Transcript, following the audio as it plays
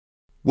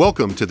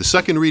Welcome to the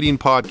Second Reading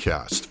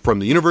Podcast from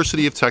the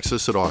University of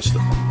Texas at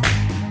Austin.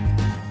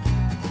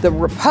 The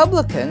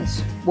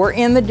Republicans were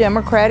in the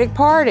Democratic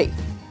Party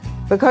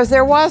because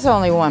there was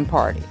only one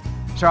party.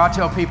 So I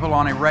tell people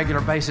on a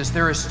regular basis,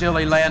 there is still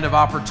a land of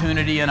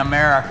opportunity in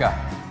America.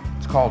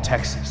 It's called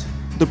Texas.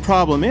 The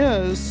problem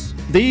is,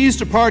 these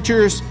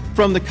departures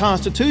from the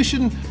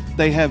Constitution,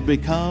 they have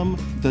become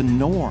the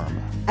norm.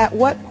 At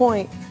what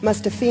point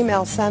must a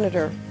female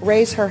senator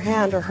raise her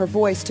hand or her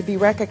voice to be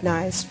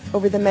recognized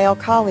over the male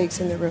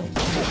colleagues in the room?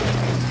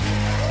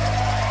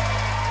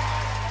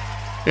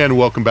 And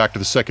welcome back to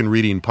the Second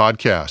Reading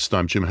Podcast.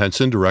 I'm Jim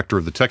Henson, director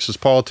of the Texas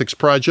Politics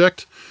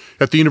Project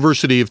at the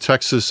University of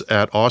Texas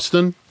at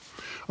Austin.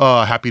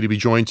 Happy to be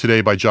joined today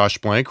by Josh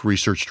Blank,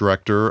 research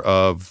director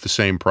of the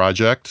same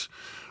project.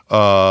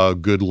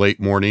 Good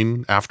late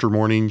morning, after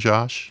morning,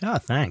 Josh. Oh,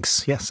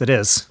 thanks. Yes, it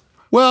is.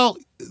 Well,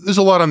 there's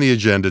a lot on the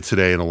agenda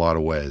today in a lot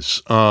of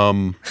ways.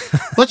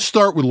 Let's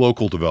start with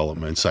local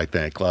developments, I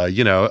think.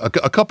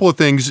 A couple of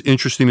things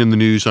interesting in the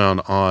news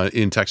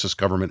in Texas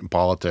government and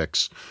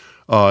politics,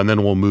 and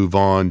then we'll move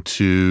on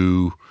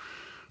to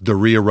the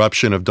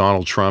re-eruption of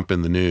Donald Trump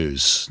in the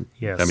news.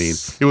 Yes. I mean,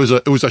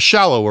 it was a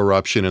shallow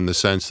eruption in the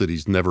sense that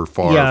he's never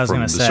far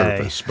from the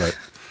surface. But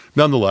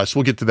nonetheless,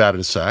 we'll get to that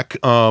in a sec.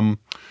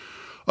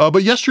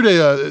 But yesterday,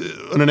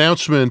 an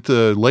announcement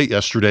late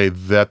yesterday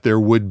that they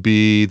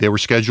were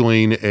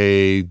scheduling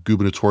a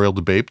gubernatorial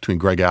debate between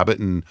Greg Abbott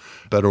and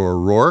Beto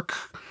O'Rourke.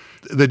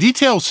 The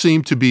details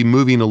seem to be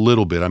moving a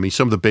little bit. I mean,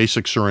 some of the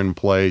basics are in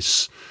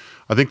place.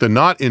 I think the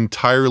not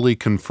entirely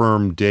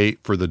confirmed date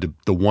for the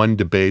one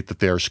debate that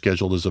they are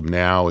scheduled as of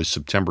now is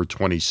September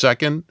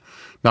 22nd.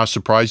 Not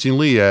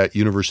surprisingly, at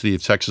University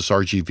of Texas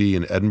RGV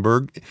in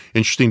Edinburgh.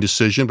 Interesting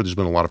decision, but there's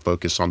been a lot of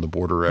focus on the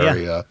border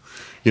area.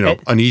 Yeah.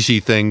 An easy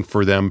thing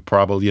for them,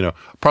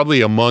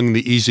 probably among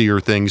the easier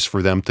things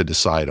for them to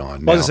decide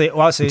on. I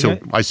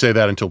say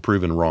that until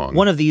proven wrong.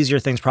 One of the easier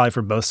things probably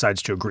for both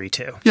sides to agree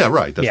to. Yeah,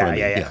 right. That's what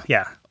I mean.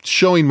 Yeah.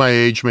 Showing my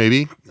age,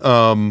 maybe. A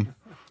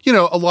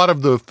lot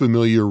of the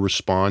familiar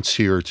response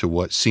here to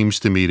what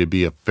seems to me to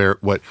be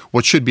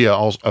what should be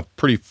a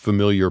pretty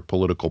familiar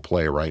political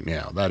play right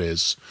now. That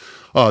is,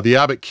 the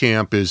Abbott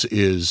camp is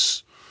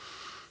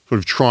sort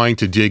of trying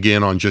to dig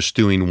in on just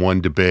doing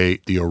one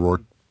debate. The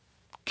O'Rourke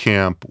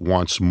camp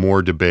wants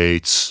more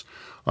debates.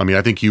 I mean,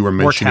 I think you were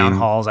mentioning more town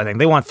halls. I think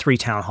they want 3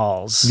 town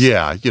halls.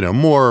 Yeah,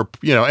 more.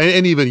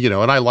 And even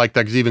and I like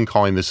that because even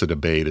calling this a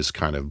debate is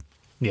kind of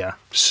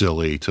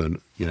silly to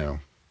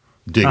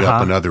dig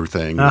up another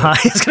thing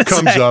that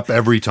comes up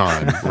every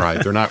time,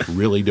 right? They're not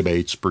really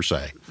debates per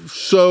se.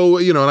 So,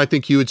 and I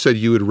think you had said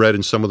you had read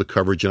in some of the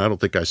coverage, and I don't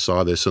think I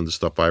saw this in the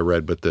stuff I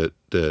read, but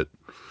that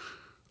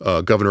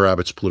Governor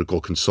Abbott's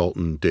political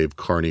consultant, Dave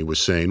Carney,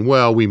 was saying,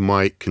 well, we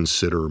might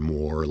consider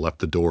more, left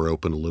the door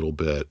open a little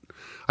bit.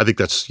 I think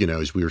that's,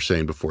 as we were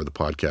saying before the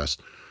podcast,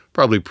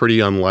 probably pretty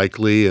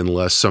unlikely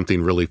unless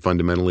something really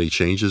fundamentally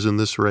changes in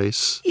this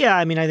race. Yeah,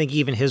 I mean, I think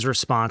even his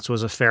response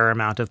was a fair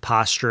amount of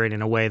posturing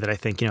in a way that I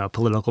think, a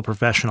political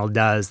professional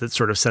does that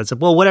sort of sets up,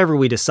 well, whatever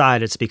we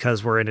decide, it's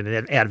because we're in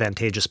an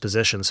advantageous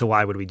position, so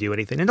why would we do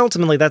anything? And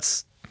ultimately,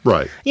 that's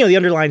right. The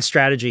underlying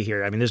strategy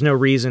here. I mean, there's no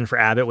reason for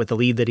Abbott, with the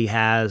lead that he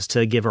has,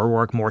 to give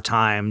O'Rourke more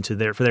time for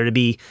there to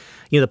be,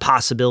 the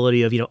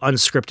possibility of,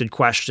 unscripted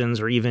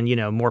questions or even,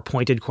 more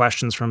pointed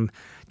questions from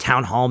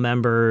town hall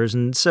members.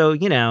 And so,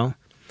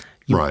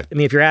 right. I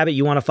mean, if you're Abbott,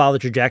 you want to follow the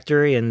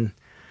trajectory and,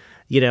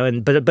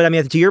 but I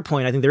mean, to your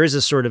point, I think there is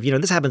this sort of,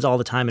 this happens all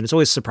the time and it's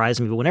always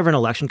surprising me, but whenever an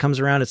election comes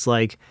around, it's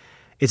like,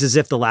 it's as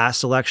if the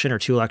last election or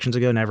 2 elections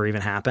ago never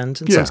even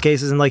happened in some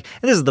cases. And this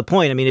is the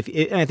point. I mean,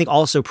 I think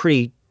also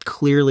pretty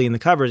clearly in the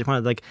coverage,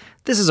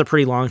 this is a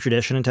pretty long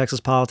tradition in Texas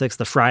politics,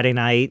 the Friday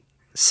night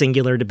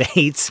singular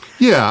debates.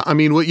 Yeah. I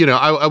mean,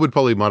 I would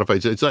probably modify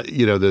it. It's not,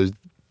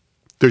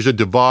 there's a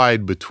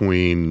divide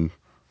between,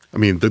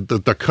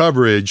 the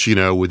coverage,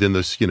 within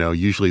this,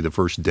 usually the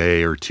first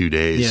day or 2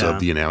 days of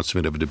the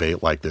announcement of a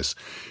debate like this,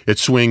 it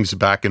swings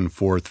back and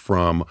forth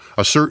from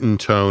a certain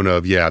tone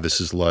of,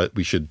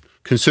 we should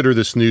consider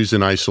this news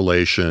in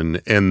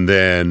isolation. And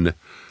then,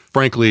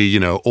 frankly,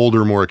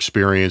 older, more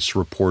experienced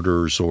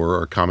reporters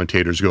or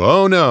commentators go,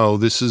 oh, no,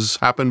 this has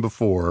happened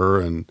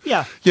before. And,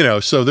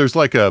 so there's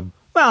like and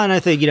I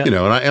think,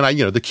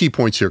 the key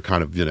points here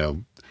kind of,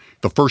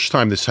 the first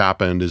time this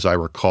happened, as I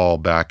recall,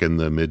 back in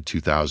the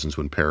mid-2000s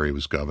when Perry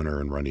was governor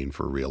and running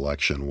for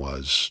re-election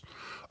was,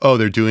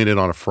 they're doing it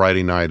on a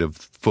Friday night of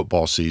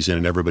football season,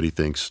 and everybody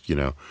thinks,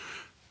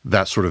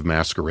 that sort of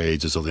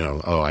masquerades as,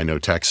 I know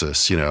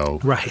Texas,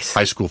 right.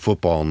 High school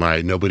football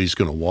night, nobody's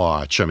going to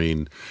watch. I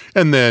mean,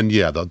 and then,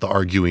 the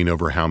arguing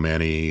over how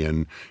many.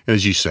 And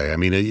as you say,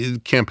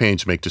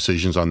 campaigns make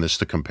decisions on this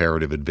to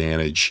comparative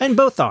advantage. And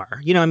both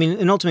are,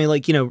 and ultimately,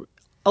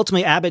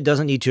 ultimately Abbott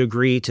doesn't need to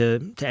agree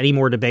to any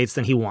more debates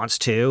than he wants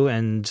to.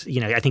 And,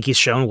 I think he's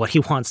shown what he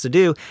wants to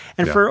do.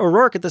 And for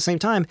O'Rourke at the same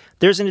time,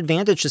 there's an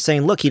advantage to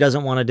saying, look, he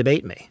doesn't want to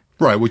debate me.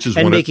 Right, which is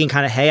making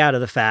kind of hay out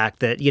of the fact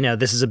that,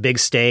 this is a big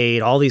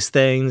state, all these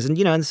things. And,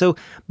 and so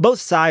both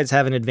sides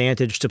have an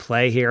advantage to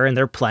play here, and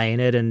they're playing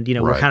it. And,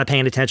 we're kind of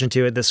paying attention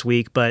to it this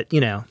week. But,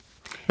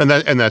 And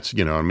that's,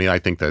 I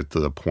think that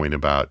the point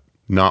about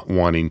not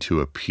wanting to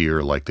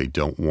appear like they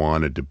don't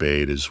want a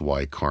debate is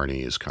why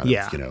Carney is kind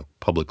of,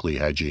 publicly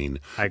hedging,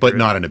 but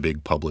not in a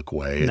big public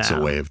way. It's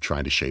a way of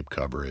trying to shape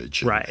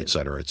coverage, and et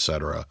cetera, et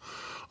cetera.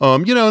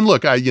 And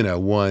look,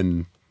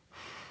 on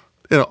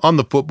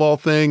the football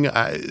thing,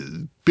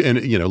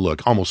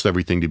 look, almost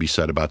everything to be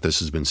said about this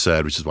has been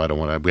said, which is why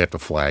we have to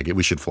flag it.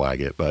 We should flag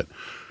it, but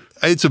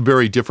it's a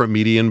very different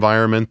media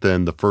environment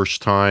than the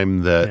first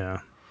time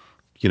that,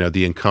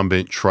 the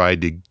incumbent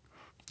tried to,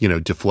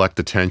 deflect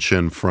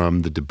attention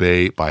from the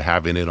debate by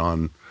having it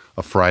on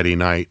a Friday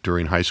night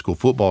during high school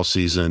football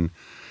season.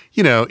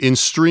 In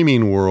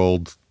streaming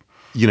world,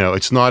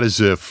 it's not as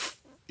if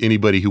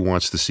anybody who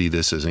wants to see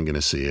this isn't going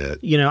to see it.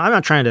 I'm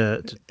not trying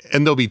to...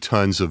 And there'll be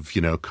tons of,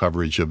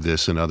 coverage of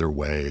this in other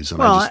ways.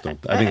 And I think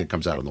it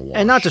comes out in the wash.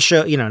 And not to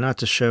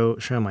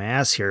show my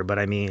ass here, but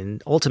I mean,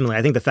 ultimately,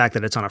 I think the fact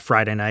that it's on a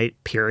Friday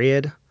night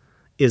period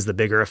is the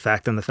bigger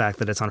effect than the fact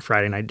that it's on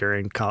Friday night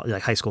during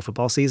high school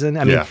football season.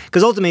 I mean,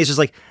 because ultimately it's just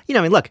like,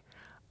 look,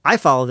 I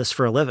follow this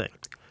for a living.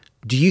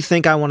 Do you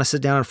think I want to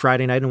sit down on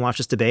Friday night and watch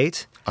this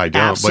debate? I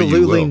don't. Absolutely but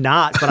you will.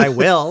 Not, but I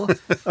will.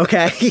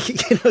 Okay.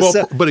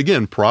 But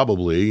again,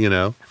 probably,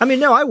 I mean,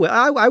 no, I will.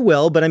 I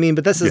will. But I mean,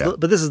 but this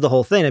is the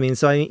whole thing. I mean,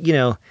 so it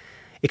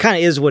kind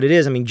of is what it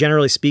is. I mean,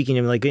 generally speaking,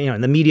 in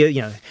the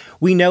media,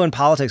 we know in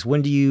politics,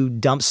 when do you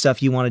dump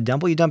stuff you want to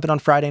dump? Well, you dump it on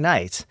Friday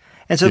night.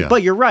 And so,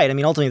 but you're right. I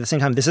mean, ultimately, at the same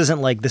time, this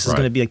isn't like this is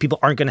going to be like people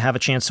aren't going to have a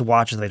chance to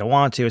watch if they don't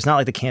want to. It's not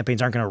like the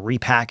campaigns aren't going to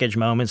repackage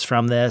moments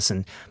from this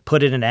and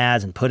put it in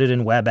ads and put it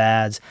in web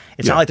ads.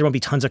 It's not like there won't be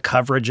tons of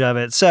coverage of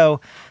it.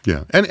 So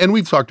and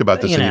we've talked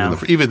about this.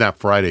 Even that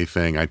Friday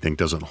thing, I think,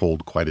 doesn't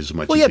hold quite as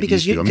much. As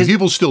because it used to. I mean,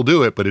 people still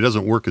do it, but it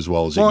doesn't work as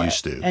well as it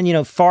used to.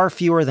 And far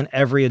fewer than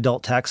every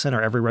adult Texan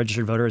or every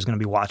registered voter is going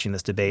to be watching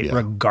this debate,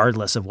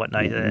 regardless of what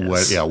night it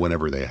is.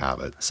 Whenever they have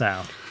it.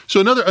 So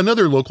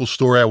another local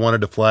story I wanted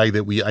to flag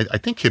that I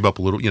think came up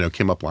a little,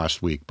 came up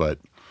last week, but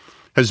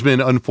has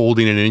been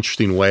unfolding in an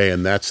interesting way,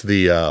 and that's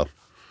the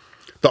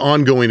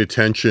ongoing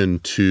attention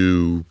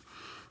to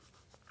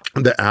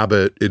the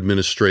Abbott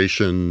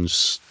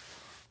administration's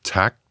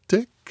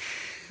tactic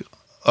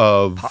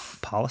of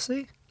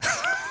policy,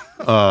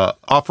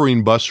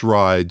 offering bus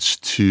rides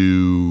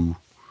to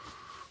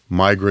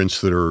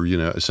migrants that are,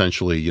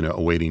 essentially,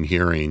 awaiting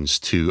hearings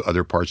to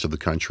other parts of the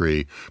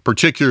country,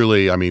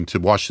 particularly, to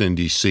Washington,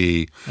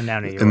 D.C. And now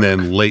New York. And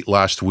then late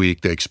last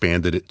week, they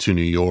expanded it to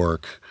New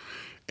York.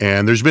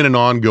 And there's been an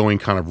ongoing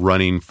kind of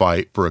running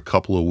fight for a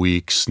couple of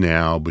weeks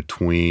now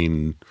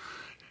between,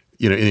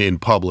 in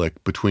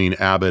public, between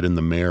Abbott and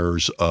the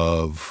mayors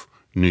of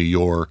New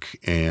York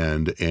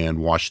and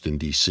Washington,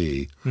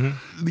 D.C.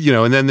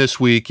 Mm-hmm. And then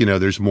this week,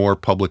 there's more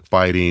public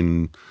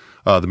fighting.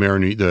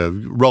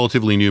 The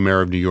relatively new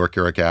mayor of New York,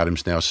 Eric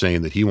Adams, now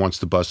saying that he wants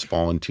to bus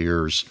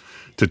volunteers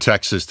to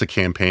Texas to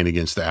campaign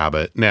against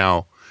Abbott.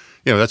 Now,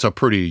 that's a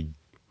pretty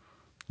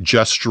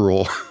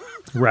gestural,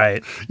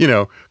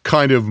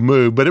 kind of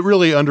move, but it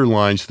really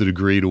underlines the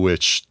degree to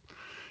which,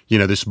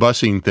 this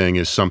busing thing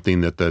is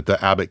something that the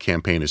Abbott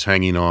campaign is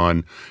hanging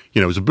on.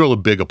 It was a really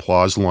big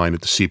applause line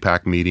at the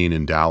CPAC meeting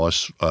in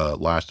Dallas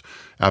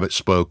Abbott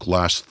spoke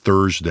last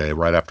Thursday,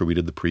 right after we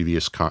did the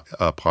previous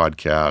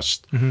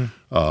podcast.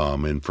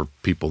 Mm-hmm. And for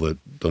people that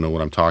don't know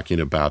what I'm talking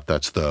about,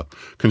 that's the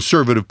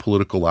Conservative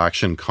Political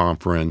Action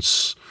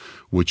Conference,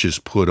 which is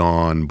put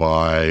on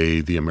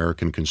by the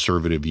American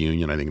Conservative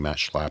Union, I think Matt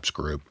Schlapp's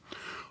group.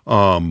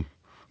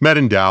 Met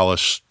in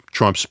Dallas.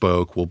 Trump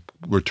spoke. We'll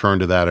return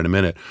to that in a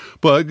minute.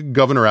 But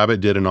Governor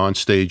Abbott did an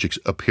onstage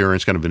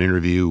appearance, kind of an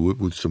interview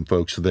with some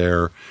folks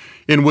there,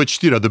 in which,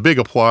 the big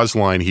applause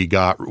line he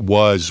got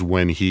was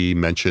when he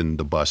mentioned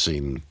the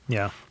busing,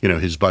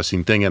 his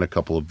busing thing and a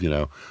couple of,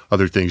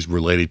 other things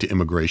related to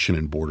immigration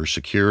and border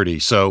security.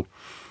 So,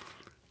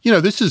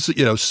 this is,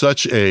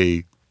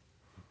 the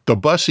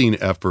busing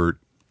effort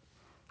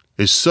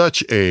is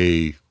such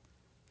a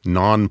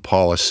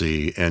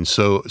non-policy and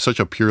such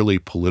a purely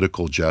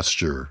political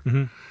gesture.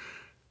 Mm-hmm.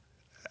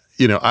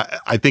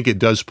 I think it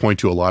does point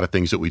to a lot of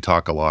things that we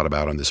talk a lot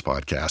about on this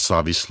podcast.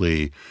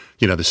 Obviously,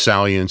 the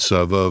salience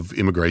of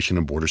immigration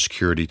and border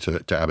security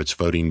to Abbott's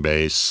voting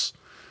base,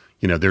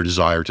 their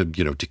desire to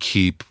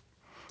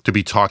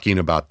be talking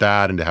about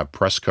that and to have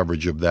press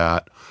coverage of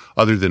that,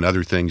 other than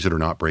other things that are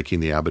not breaking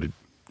the Abbott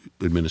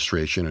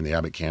administration and the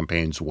Abbott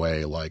campaign's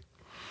way, like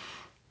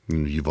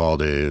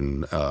Uvalde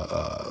and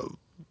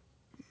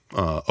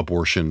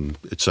abortion,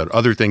 et cetera,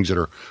 other things that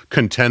are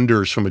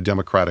contenders from a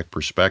Democratic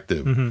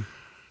perspective. Mm-hmm.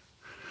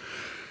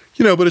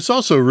 But it's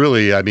also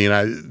really,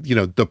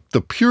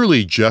 the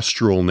purely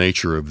gestural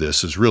nature of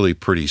this is really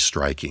pretty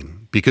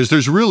striking because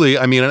there's really,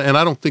 and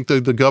I don't think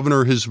the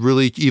governor has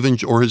really even,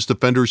 or his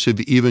defenders have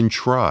even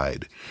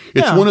tried.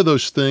 It's one of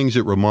those things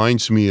that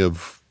reminds me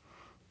of,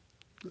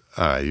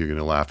 you're going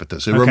to laugh at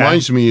this. It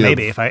reminds me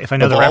maybe of, if I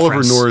know the Oliver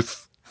reference.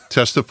 North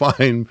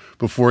testifying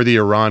before the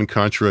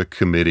Iran-Contra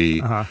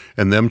committee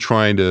and them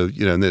trying to,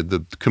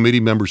 the committee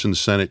members in the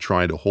Senate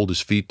trying to hold his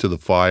feet to the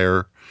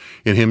fire.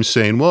 And him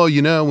saying, well,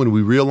 when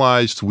we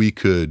realized we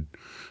could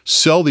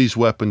sell these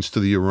weapons to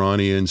the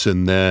Iranians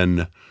and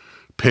then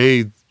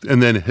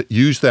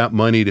use that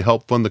money to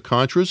help fund the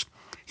Contras,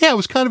 it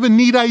was kind of a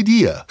neat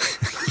idea,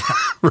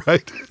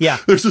 right? Yeah.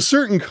 There's a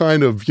certain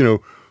kind of,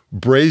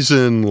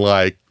 brazen,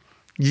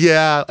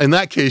 in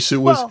that case it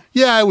was,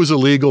 it was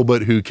illegal,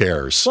 but who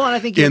cares? Well, and I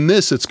think in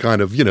this, it's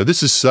kind of,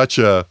 this is such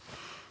a,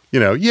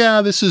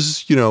 this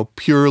is,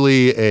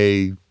 purely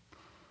a,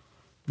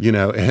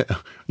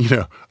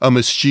 a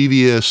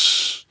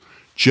mischievous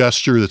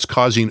gesture that's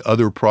causing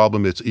other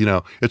problem. It's,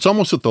 it's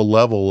almost at the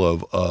level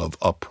of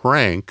a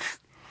prank.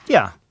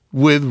 Yeah.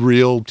 With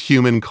real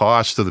human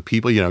cost to the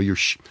people.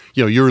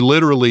 You're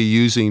literally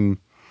using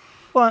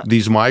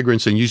these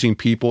migrants and using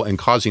people and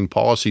causing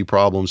policy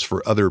problems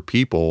for other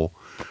people.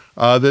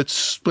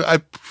 That's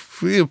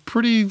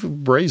pretty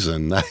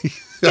brazen.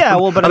 Yeah,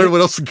 well, but I don't know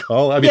what else to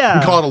call it. You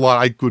can call it a lot.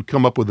 I would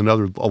come up with a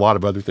lot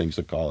of other things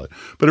to call it.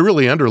 But it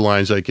really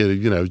underlines,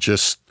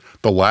 just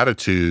the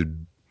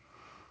latitude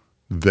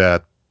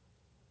that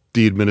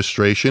the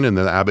administration and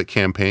the Abbott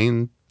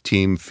campaign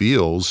team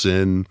feels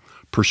in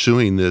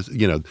pursuing this,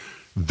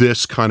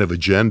 this kind of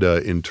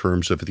agenda in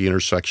terms of the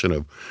intersection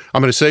of,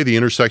 I'm going to say the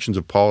intersections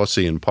of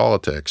policy and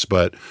politics,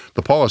 but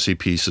the policy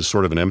piece is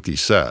sort of an empty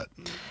set.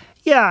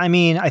 Yeah,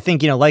 I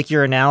think, like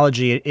your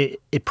analogy,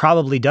 it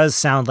probably does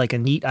sound like a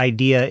neat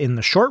idea in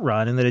the short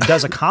run and that it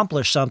does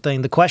accomplish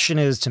something. The question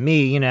is, to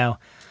me,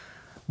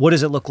 what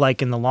does it look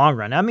like in the long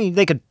run?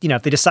 They could,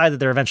 if they decide that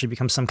there eventually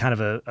becomes some kind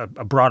of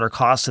a broader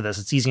cost to this,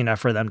 it's easy enough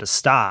for them to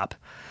stop.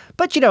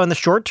 But, in the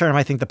short term,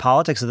 I think the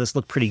politics of this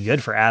look pretty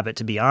good for Abbott,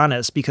 to be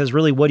honest, because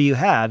really what do you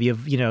have? You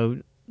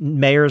have,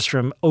 mayors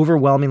from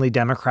overwhelmingly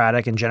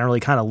Democratic and generally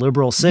kind of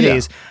liberal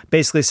cities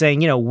basically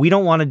saying, we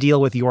don't want to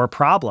deal with your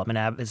problem. And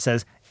Abbott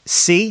says,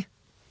 see?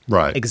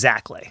 Right.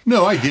 Exactly.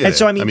 No, I get it. And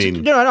so, I know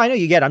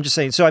you get it. I'm just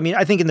saying. So,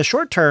 I think in the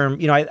short term,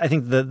 I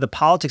think the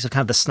politics of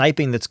kind of the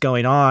sniping that's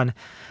going on,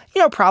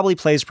 probably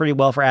plays pretty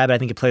well for Abbott. I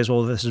think it plays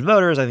well with his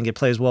voters. I think it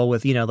plays well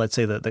with, let's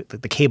say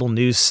the cable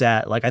news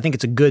set. I think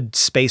it's a good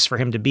space for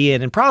him to be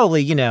in. And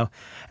probably, and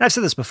I've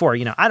said this before,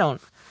 I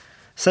don't,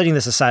 setting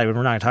this aside, we're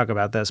not going to talk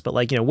about this, but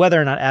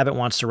whether or not Abbott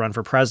wants to run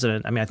for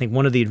president, I think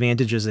one of the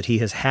advantages that he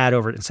has had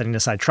over, and setting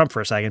aside Trump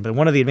for a second, but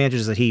one of the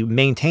advantages that he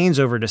maintains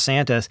over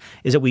DeSantis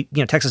is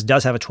that Texas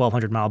does have a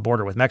 1,200-mile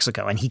border with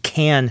Mexico, and he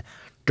can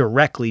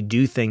directly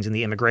do things in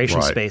the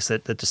immigration space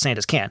that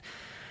DeSantis can't.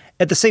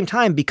 At the same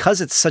time,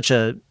 because it's such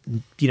a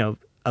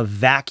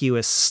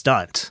vacuous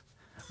stunt,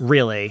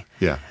 really,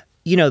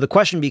 the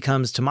question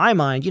becomes, to my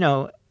mind,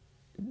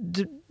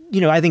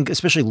 I think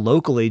especially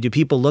locally, do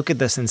people look at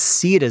this and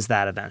see it as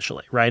that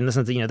eventually, right? In the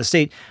sense that, the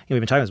state, we've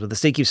been talking about this, but the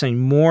state keeps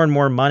spending more and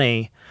more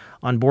money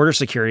on border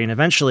security. And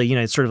eventually,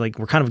 it's sort of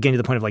we're kind of getting to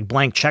the point of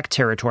blank check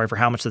territory for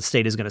how much the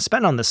state is going to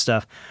spend on this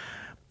stuff.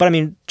 But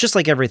just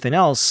like everything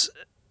else,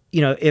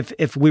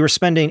 if we were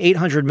spending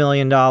 $800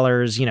 million,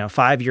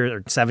 5 years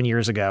or 7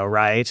 years ago,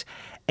 right?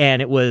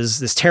 And it was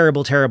this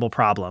terrible, terrible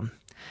problem.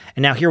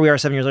 And now here we are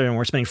 7 years later and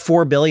we're spending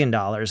 $4 billion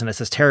and it's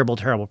this terrible,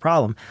 terrible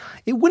problem.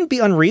 It wouldn't be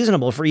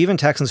unreasonable for even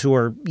Texans who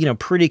are,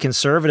 pretty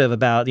conservative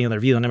about, their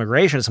view on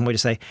immigration in some way to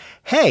say,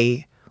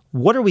 hey,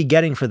 what are we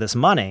getting for this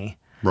money?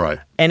 Right.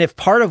 And if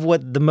part of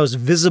what the most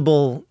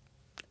visible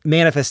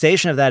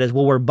manifestation of that is,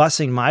 well, we're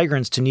busing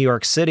migrants to New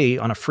York City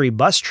on a free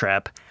bus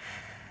trip,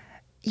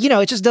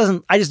 it just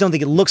doesn't, I just don't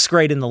think it looks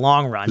great in the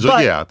long run.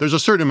 But, there's a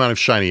certain amount of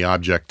shiny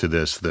object to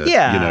this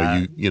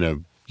that,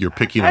 you're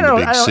picking on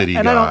the big city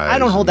guys. I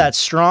don't hold that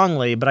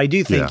strongly, but I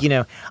do think,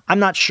 I'm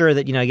not sure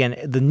that, again,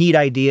 the neat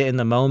idea in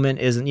the moment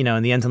isn't,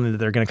 in the end, something that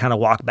they're going to kind of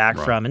walk back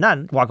from and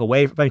not walk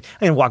away from.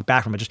 Walk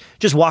back from it,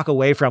 just walk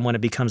away from when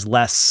it becomes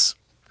less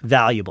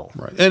valuable.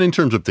 Right. And in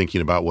terms of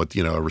thinking about what,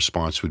 a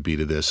response would be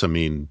to this,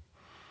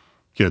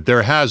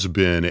 there has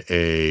been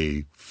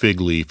a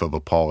fig leaf of a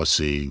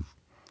policy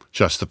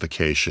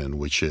justification,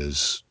 which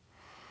is,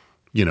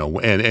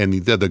 and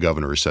the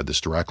governor has said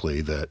this directly,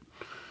 that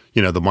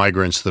the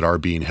migrants that are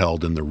being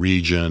held in the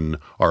region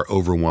are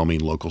overwhelming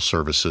local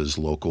services,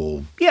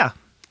 local,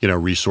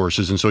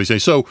 resources. And so he's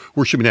saying, so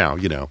we're shipping now,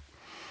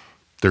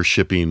 they're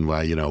shipping,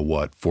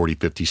 40,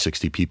 50,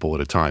 60 people at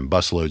a time,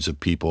 busloads of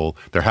people.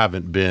 There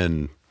haven't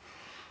been,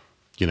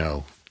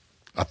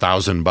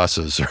 1,000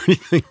 buses or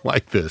anything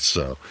like this.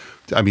 So,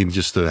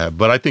 just to have,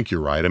 but I think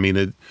you're right.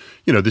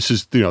 This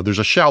is, there's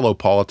a shallow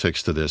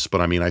politics to this,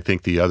 but I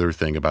think the other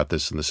thing about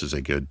this, and this is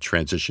a good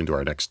transition to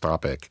our next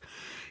topic,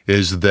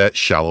 is that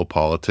shallow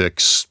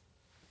politics,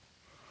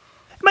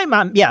 it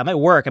might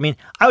work.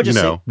 I would just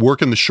say,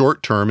 work in the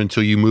short term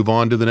until you move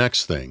on to the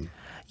next thing.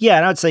 Yeah,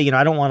 and I would say,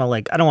 I don't want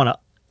to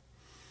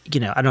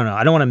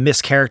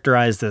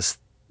mischaracterize this,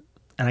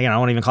 and again, I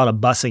won't even call it a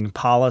busing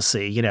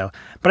policy,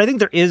 but I think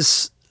there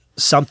is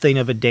something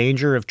of a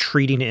danger of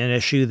treating an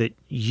issue that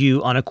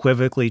you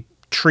unequivocally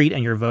treat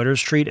and your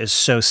voters treat as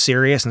so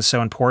serious and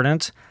so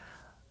important,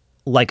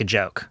 like a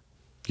joke.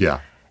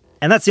 Yeah.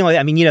 And that's the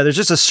only, there's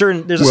just a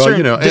certain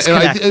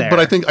disconnect there. But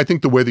I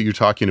think the way that you're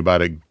talking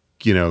about it,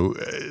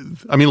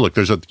 look,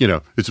 there's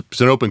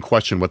it's an open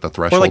question what the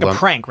threshold, or like a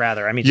prank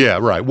rather. Yeah,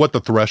 right. What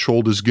the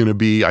threshold is going to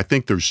be. I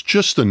think there's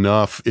just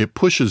enough. It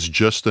pushes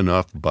just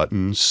enough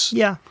buttons.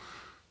 Yeah.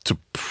 To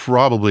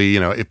probably,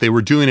 if they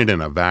were doing it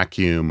in a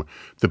vacuum,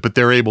 but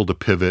they're able to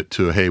pivot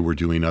to, hey, we're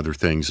doing other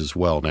things as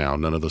well now.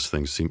 None of those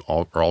things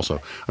are also.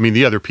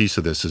 The other piece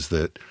of this is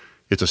that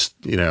it's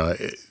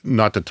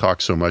not to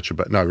talk so much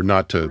about,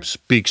 not to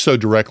speak so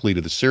directly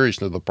to the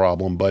seriousness of the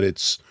problem, but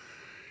it's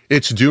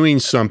doing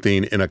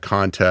something in a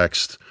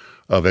context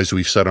of, as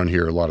we've said on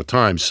here a lot of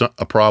times,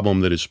 a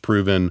problem that is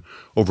proven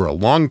over a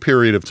long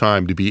period of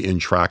time to be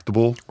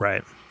intractable.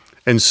 Right.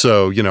 And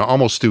so,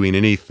 almost doing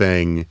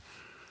anything,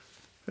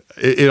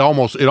 it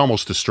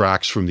almost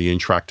distracts from the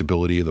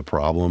intractability of the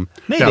problem.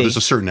 Maybe. Now, there's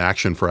a certain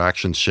action for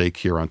action's sake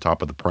here on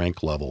top of the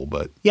prank level,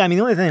 but yeah, the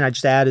only thing I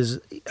just add is,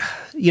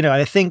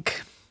 I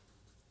think,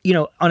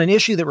 on an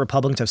issue that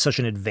Republicans have such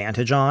an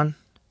advantage on,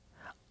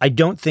 I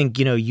don't think,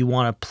 you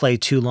want to play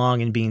too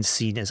long in being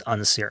seen as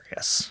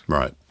unserious.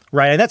 Right.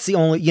 Right. And that's the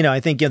only, I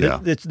think,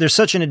 there's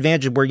such an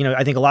advantage where,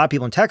 I think a lot of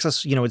people in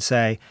Texas, would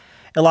say,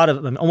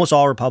 almost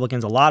all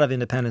Republicans, a lot of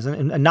independents,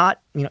 and not,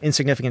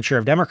 insignificant share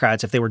of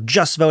Democrats, if they were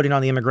just voting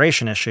on the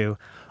immigration issue,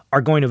 are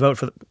going to vote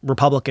for the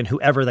Republican,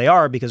 whoever they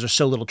are, because there's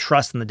so little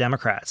trust in the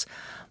Democrats.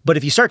 But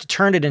if you start to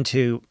turn it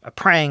into a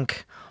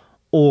prank,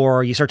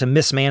 or you start to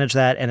mismanage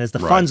that, and as the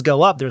funds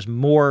go up, there's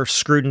more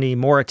scrutiny,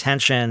 more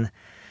attention,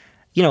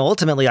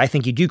 ultimately, I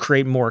think you do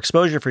create more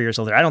exposure for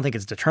yourself there. I don't think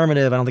it's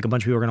determinative. I don't think a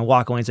bunch of people are going to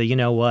walk away and say, you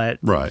know what,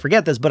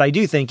 forget this. But I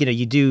do think,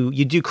 you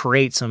do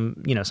create some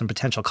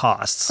potential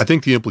costs. I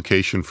think the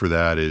implication for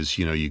that is,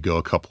 you go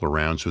a couple of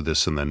rounds with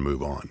this and then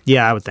move on.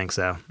 Yeah, I would think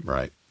so.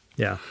 Right.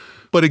 Yeah.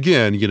 But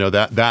again,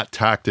 that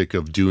tactic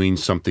of doing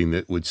something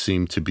that would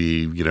seem to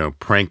be,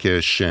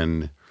 prankish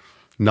and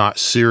not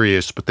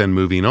serious, but then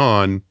moving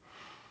on,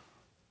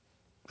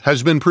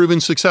 has been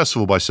proven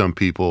successful by some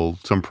people,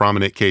 some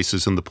prominent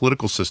cases in the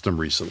political system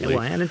recently.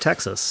 Well, and in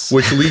Texas.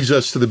 Which leads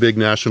us to the big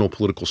national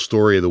political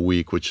story of the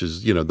week, which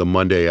is, the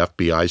Monday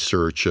FBI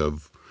search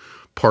of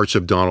parts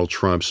of Donald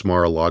Trump's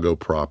Mar-a-Lago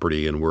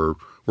property. And we're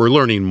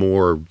learning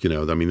more,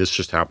 this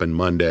just happened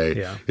Monday.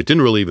 Yeah. It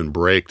didn't really even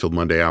break till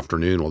Monday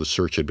afternoon while the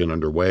search had been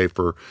underway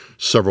for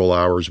several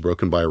hours,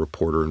 broken by a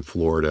reporter in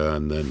Florida,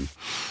 and then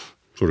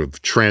sort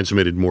of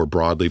transmitted more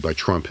broadly by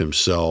Trump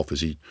himself as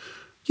he,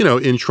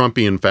 in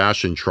Trumpian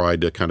fashion, tried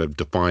to kind of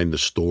define the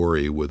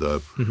story with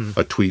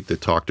a tweet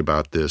that talked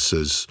about this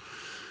as,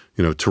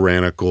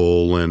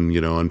 tyrannical and,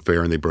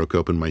 unfair, and they broke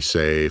open my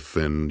safe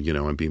and,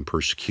 I'm being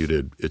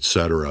persecuted, et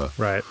cetera.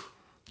 Right.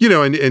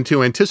 And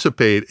to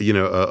anticipate,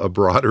 a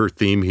broader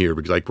theme here,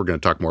 because we're going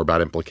to talk more about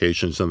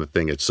implications than the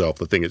thing itself.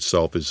 The thing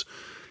itself is,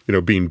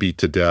 being beat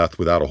to death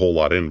without a whole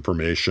lot of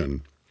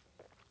information.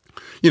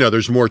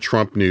 There's more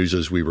Trump news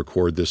as we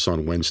record this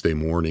on Wednesday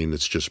morning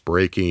that's just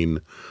breaking.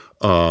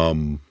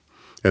 And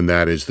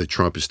that is that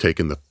Trump has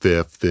taken the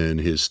fifth in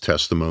his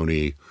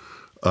testimony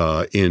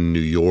in New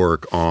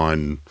York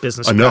on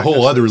a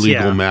whole other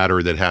legal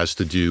matter that has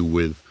to do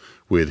with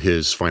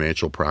his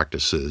financial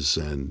practices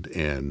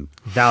and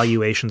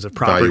valuations of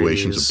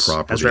property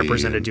as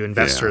represented to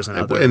investors and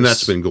others. And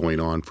that's been going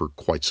on for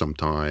quite some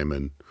time.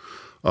 And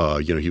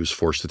he was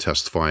forced to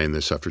testify in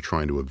this after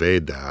trying to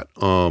evade that.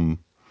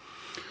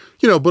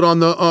 But on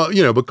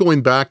the but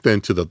going back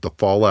then to the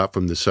fallout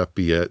from this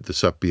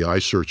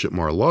FBI search at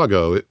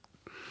Mar-a-Lago,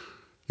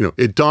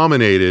 it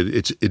dominated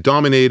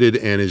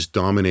and is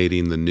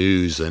dominating the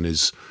news and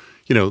is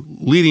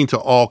leading to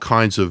all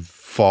kinds of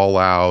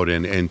fallout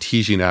and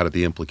teasing out of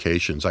the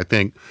implications. I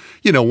think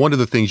one of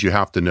the things you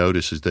have to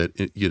notice is that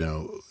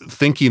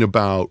thinking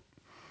about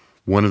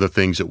one of the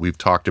things that we've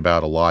talked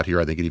about a lot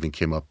here, I think it even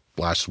came up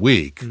last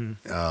week.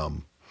 Mm-hmm.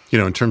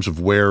 In terms of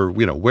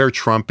where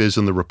Trump is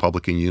in the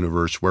Republican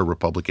universe, where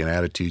Republican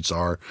attitudes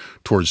are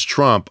towards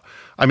Trump.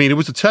 It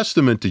was a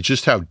testament to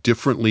just how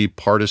differently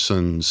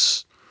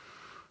partisans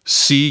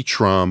see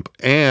Trump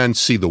and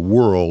see the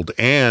world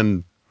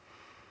and,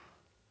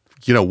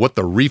 what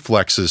the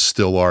reflexes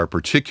still are,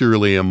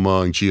 particularly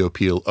among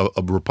GOP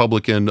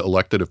Republican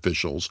elected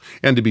officials,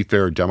 and to be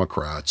fair,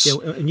 Democrats.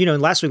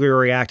 And last week we were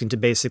reacting to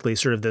basically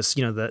sort of this,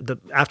 the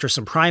after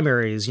some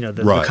primaries,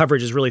 the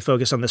coverage is really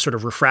focused on this sort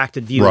of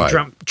refracted view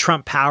of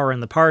Trump power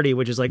in the party,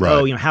 which is like,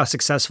 how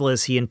successful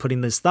is he in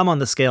putting this thumb on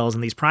the scales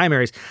in these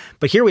primaries?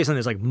 But here we have something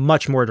that's like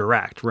much more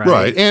direct, right?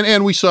 Right,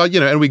 and we saw,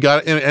 and we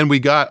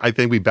got, I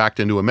think we backed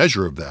into a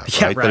measure of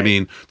that, right? Yeah,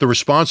 right. The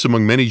response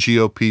among many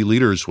GOP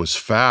leaders was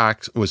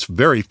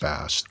very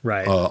fast,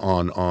 right.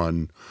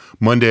 On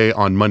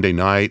Monday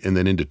night, and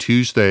then into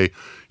Tuesday,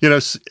 in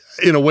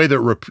a way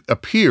that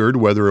appeared,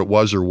 whether it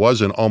was or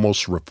wasn't,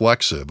 almost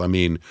reflexive. I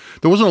mean,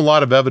 there wasn't a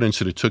lot of evidence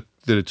that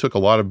it took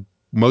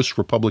most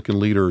Republican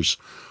leaders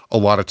a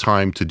lot of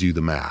time to do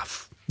the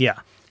math. Yeah.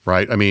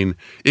 Right. I mean,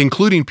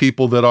 including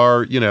people that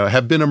are,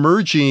 have been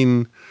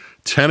emerging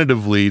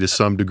tentatively to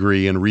some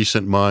degree in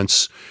recent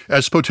months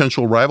as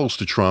potential rivals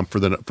to Trump for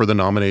the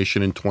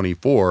nomination in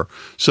 2024.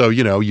 So,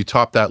 you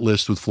top that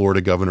list with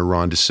Florida Governor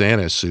Ron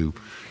DeSantis, who,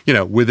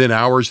 within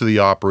hours of the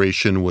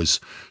operation was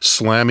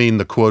slamming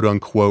the quote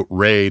unquote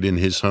raid in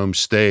his home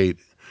state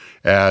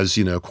as,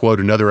 quote,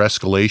 another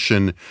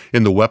escalation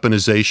in the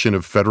weaponization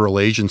of federal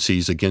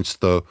agencies against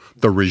the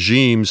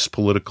regime's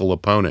political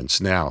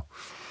opponents. Now,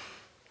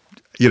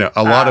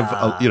 a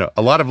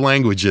lot of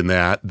language in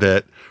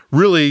that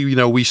really,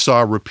 we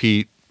saw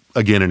repeat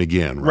again and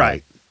again,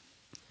 right?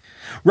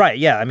 Right,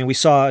 yeah. I mean, we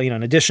saw,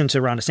 in addition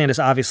to Ron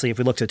DeSantis, obviously, if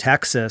we look to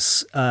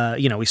Texas,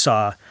 we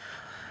saw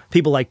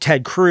people like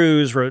Ted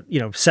Cruz wrote,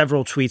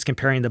 several tweets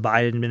comparing the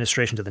Biden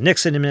administration to the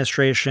Nixon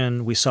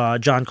administration. We saw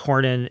John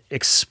Cornyn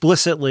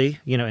explicitly,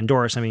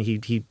 endorse. I mean,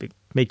 he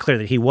made clear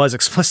that he was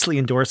explicitly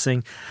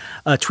endorsing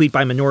a tweet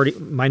by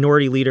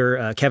minority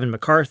leader Kevin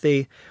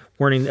McCarthy,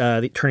 warning the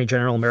Attorney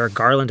General Merrick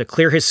Garland to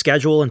clear his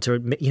schedule and to,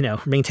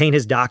 maintain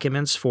his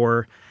documents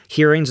for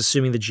hearings,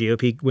 assuming the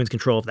GOP wins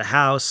control of the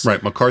House.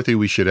 Right. McCarthy,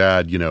 we should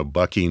add,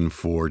 bucking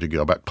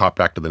pop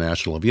back to the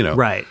national,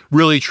 right.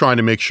 Really trying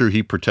to make sure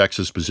he protects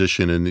his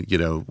position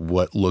and,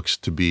 what looks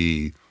to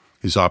be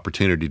his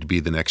opportunity to be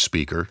the next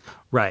speaker.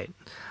 Right.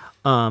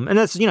 And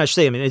that's, I should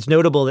say, it's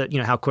notable that,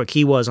 how quick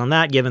he was on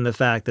that, given the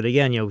fact that,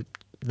 again,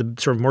 the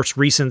sort of most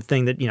recent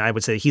thing that, I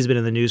would say he's been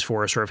in the news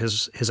for sort of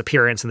his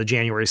appearance in the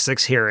January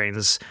 6th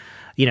hearings,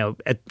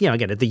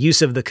 again, at the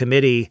use of the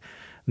committee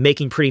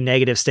making pretty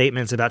negative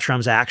statements about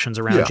Trump's actions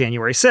around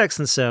January 6th.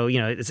 And so,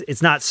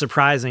 it's not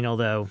surprising,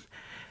 although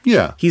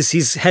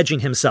he's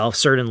hedging himself,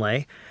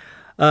 certainly.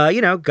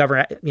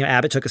 Governor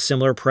Abbott took a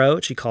similar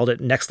approach. He called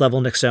it next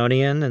level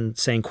Nixonian and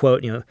saying,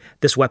 quote,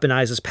 this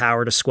weaponizes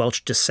power to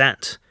squelch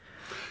dissent.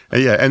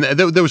 Yeah, and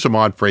there was some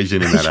odd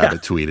phrasing in that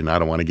Abbott tweet, and I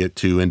don't want to get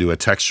too into a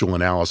textual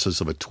analysis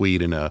of a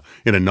tweet in a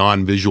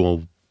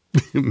non-visual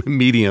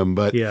medium,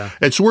 but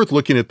it's worth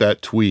looking at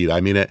that tweet. I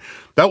mean,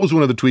 that was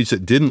one of the tweets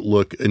that didn't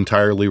look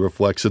entirely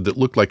reflexive. That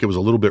looked like it was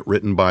a little bit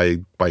written by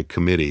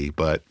committee,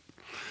 but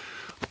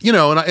and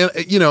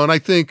I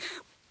think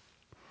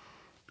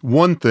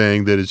one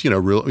thing that is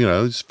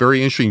it's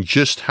very interesting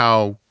just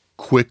how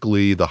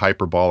quickly the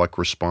hyperbolic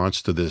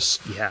response to this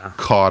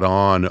caught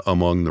on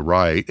among the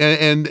right.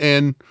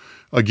 And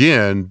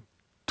again,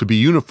 to be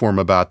uniform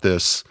about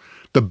this,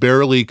 the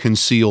barely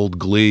concealed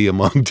glee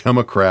among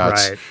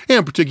Democrats,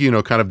 and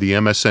particularly, kind of the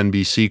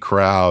MSNBC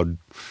crowd,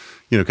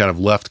 kind of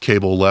left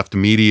cable, left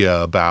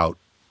media about,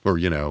 or,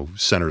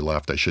 center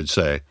left, I should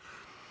say,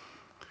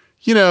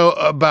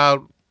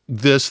 about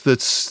this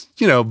that's,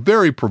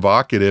 very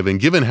provocative, and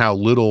given how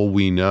little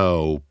we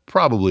know,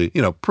 probably,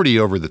 pretty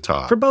over the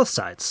top. For both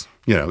sides.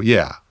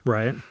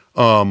 Right.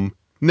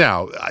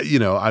 Now,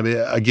 I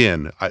mean,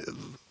 again,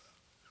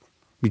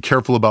 be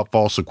careful about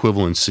false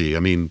equivalency. I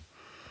mean,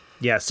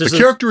 yes, the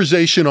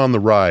characterization on the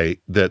right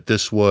that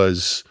this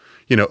was,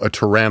 a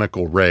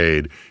tyrannical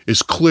raid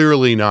is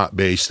clearly not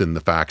based in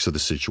the facts of the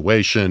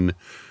situation.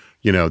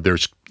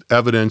 There's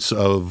evidence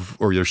of,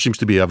 or there seems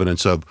to be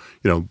evidence of,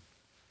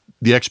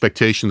 the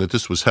expectation that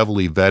this was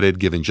heavily vetted,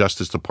 given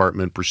Justice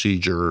Department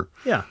procedure.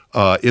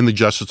 In the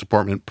Justice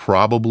Department,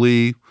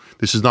 probably,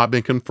 this has not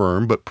been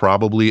confirmed, but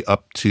probably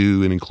up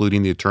to and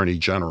including the Attorney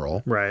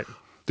General. Right.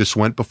 This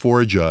went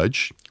before a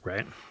judge.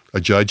 Right.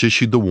 A judge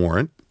issued the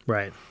warrant.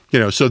 Right.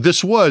 So there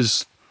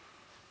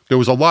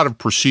was a lot of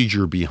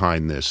procedure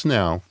behind this.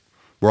 Now,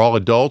 we're all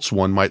adults.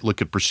 One might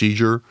look at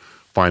procedure,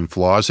 find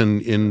flaws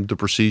in the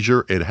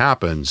procedure. It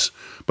happens.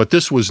 But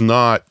this was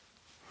not,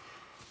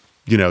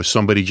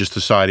 somebody just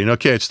deciding,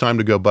 okay, it's time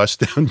to go bust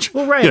down,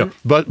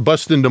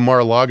 bust into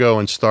Mar-a-Lago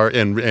and start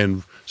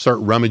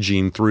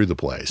rummaging through the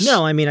place.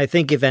 No, I mean, I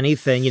think if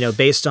anything,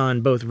 based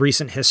on both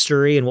recent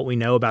history and what we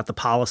know about the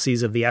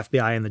policies of the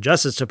FBI and the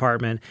Justice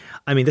Department,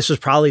 I mean, this was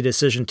probably a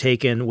decision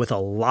taken with a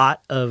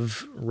lot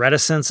of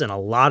reticence and a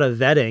lot of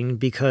vetting,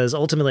 because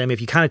ultimately, I mean,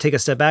 if you kind of take a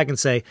step back and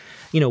say,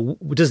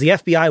 does the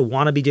FBI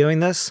want to be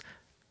doing this?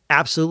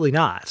 Absolutely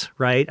not,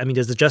 right? I mean,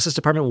 does the Justice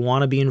Department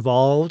want to be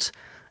involved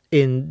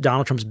in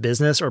Donald Trump's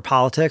business or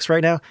politics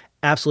right now?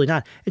 Absolutely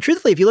not. And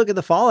truthfully, if you look at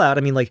the fallout,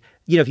 I mean,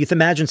 if you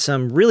imagine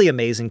some really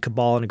amazing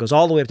cabal and it goes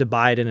all the way up to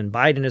Biden, and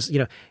Biden is,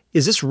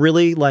 is this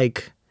really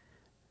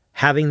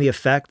having the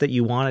effect that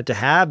you want it to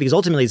have? Because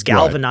ultimately it's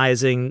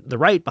galvanizing the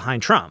right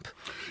behind Trump.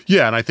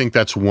 Yeah. And I think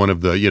that's one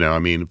of the,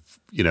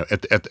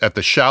 at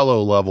the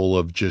shallow level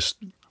of just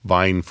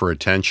vying for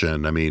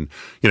attention. I mean,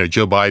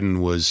 Joe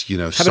Biden was,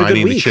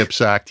 signing the CHIPS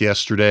Act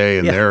yesterday,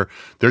 and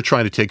they're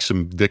trying to take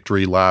some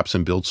victory laps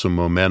and build some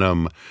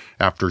momentum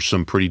after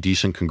some pretty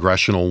decent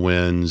congressional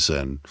wins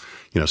and,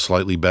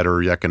 slightly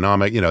better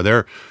economic.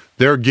 They're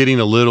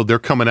they're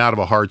coming out of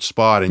a hard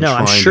spot and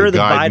trying to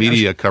guide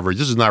media coverage.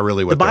 This is not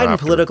really what the they're Biden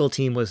after. Political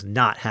team was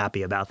not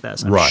happy about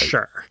this, I'm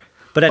sure.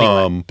 But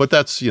anyway. But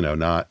that's,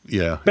 not,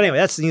 yeah. But anyway,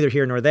 that's neither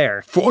here nor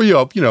there. For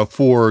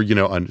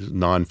a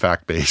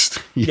non-fact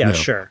based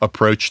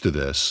approach to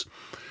this.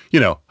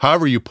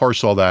 However you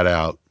parse all that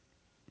out,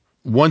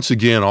 once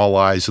again, all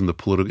eyes in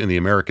the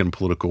American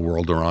political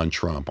world are on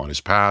Trump, on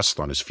his past,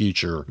 on his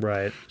future.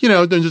 Right.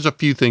 There's a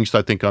few things to,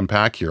 I think,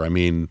 unpack here. I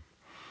mean,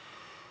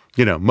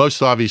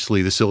 most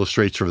obviously this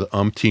illustrates for the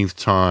umpteenth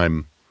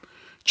time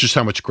just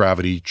how much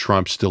gravity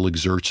Trump still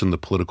exerts in the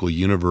political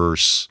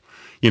universe,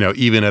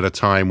 even at a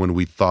time when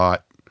we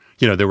thought,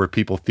 there were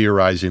people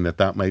theorizing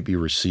that might be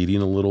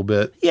receding a little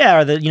bit. Yeah,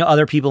 or that,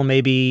 other people may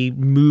be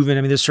moving.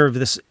 I mean, there's sort of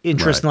this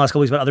interest in the last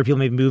couple weeks about other people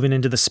maybe moving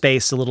into the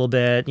space a little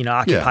bit,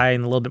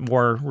 occupying a little bit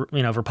more,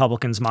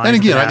 Republicans' minds. And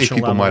again, I think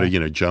people might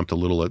have, jumped a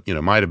little,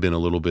 might have been a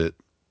little bit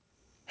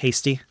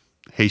hasty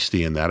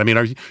in that. I mean,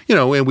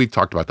 and we've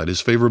talked about that.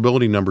 His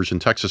favorability numbers in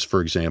Texas,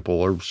 for example,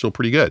 are still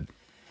pretty good.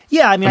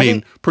 Yeah, I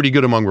mean, pretty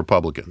good among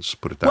Republicans,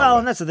 put it that way. Well,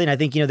 and that's the thing. I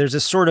think, there's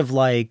this sort of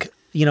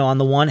on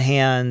the one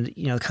hand,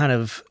 kind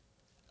of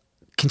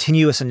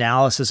continuous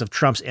analysis of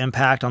Trump's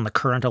impact on the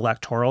current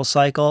electoral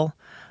cycle.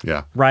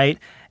 Yeah. Right?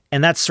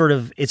 And that's sort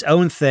of its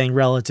own thing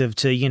relative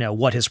to,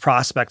 what his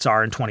prospects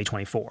are in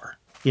 2024.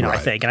 I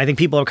think. And I think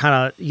people are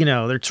kind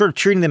of, they're sort of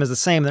treating them as the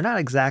same. They're not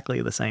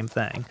exactly the same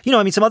thing.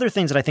 Some other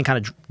things that I think kind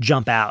of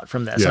jump out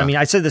from this. Yeah. And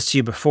I said this to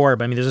you before,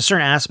 but there's a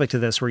certain aspect to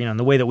this where, in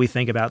the way that we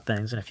think about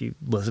things, and if you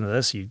listen to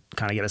this, you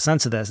kind of get a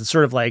sense of this. It's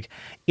sort of like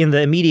in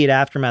the immediate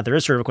aftermath, there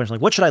is sort of a question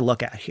like, what should I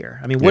look at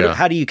here?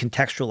 How do you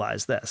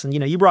contextualize this? And,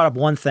 you brought up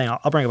one thing.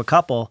 I'll bring up a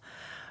couple.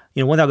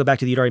 One that I'll go back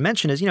to that you'd already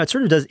mentioned is, it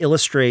sort of does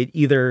illustrate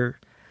either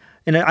 –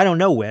 and I don't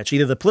know which,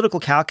 either the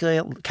political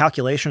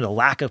calculation or the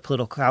lack of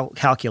political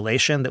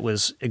calculation that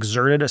was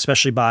exerted,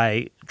 especially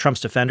by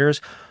Trump's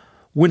defenders,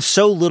 when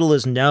so little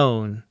is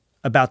known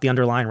about the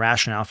underlying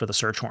rationale for the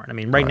search warrant.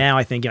 Right now,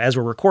 I think, as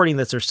we're recording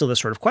this, there's still this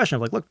sort of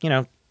question of look,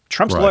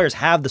 Trump's lawyers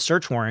have the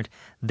search warrant.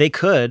 They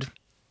could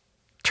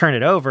turn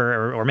it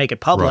over or make it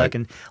public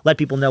and let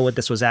people know what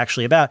this was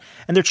actually about.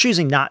 And they're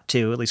choosing not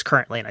to, at least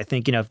currently. And I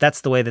think, if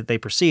that's the way that they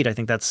proceed, I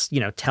think that's,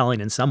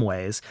 telling in some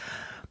ways.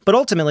 But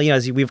ultimately,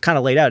 as we've kind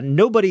of laid out,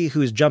 nobody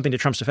who's jumping to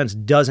Trump's defense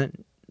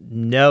doesn't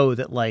know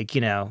that,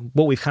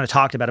 what we've kind of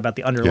talked about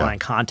the underlying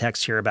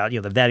context here about, the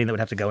vetting that would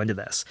have to go into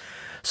this.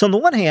 So on the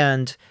one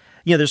hand,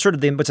 there's sort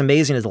of what's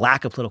amazing is the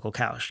lack of political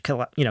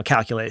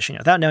calculation.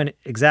 Without knowing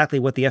exactly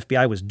what the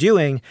FBI was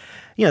doing,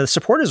 the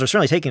supporters are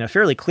certainly taking a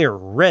fairly clear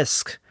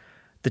risk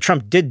that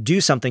Trump did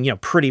do something,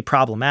 pretty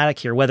problematic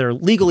here, whether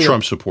legally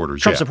Trump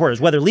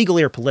supporters, whether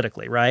legally or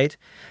politically, right?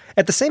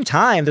 At the same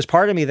time, there's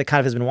part of me that kind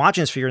of has been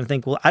watching this for years and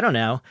think, well, I don't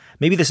know,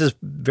 maybe this is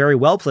very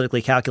well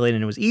politically calculated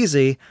and it was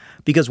easy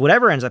because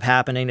whatever ends up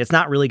happening, it's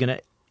not really going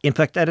to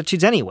impact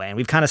attitudes anyway. And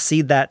we've kind of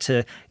seen that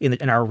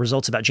in our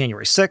results about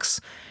January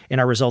 6th, in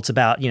our results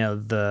about,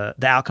 the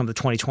outcome of the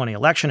 2020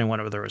 election and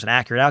whether there was an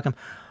accurate outcome.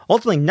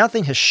 Ultimately,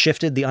 nothing has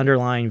shifted the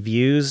underlying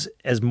views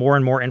as more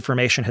and more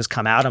information has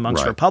come out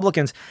amongst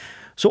Republicans.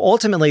 So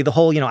ultimately, the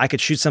whole, I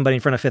could shoot somebody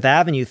in front of Fifth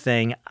Avenue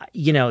thing,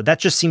 that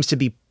just seems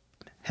to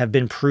have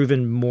been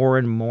proven more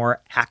and more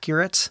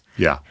accurate.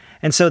 Yeah.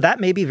 And so that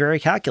may be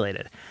very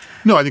calculated.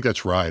 No, I think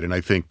that's right. And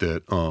I think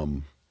that,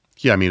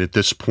 at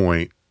this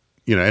point,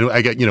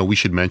 we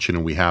should mention,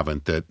 and we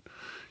haven't, that,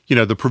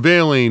 the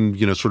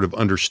prevailing, sort of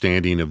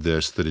understanding of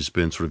this that has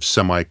been sort of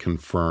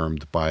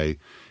semi-confirmed by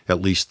at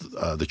least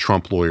the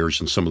Trump lawyers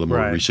and some of the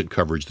more recent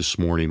coverage this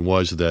morning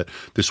was that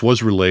this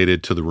was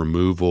related to the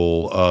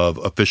removal of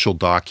official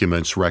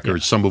documents,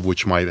 records, some of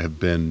which might have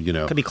been,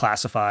 could be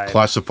classified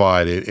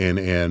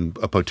and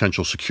a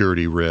potential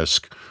security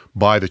risk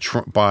by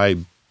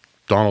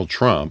Donald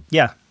Trump.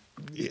 Yeah.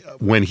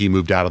 When he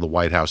moved out of the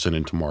White House and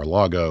into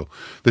Mar-a-Lago.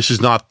 This is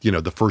not,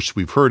 the first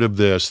we've heard of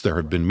this. There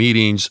have been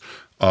meetings.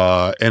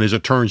 And as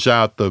it turns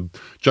out, the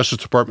Justice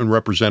Department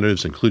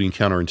representatives, including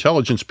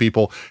counterintelligence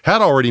people,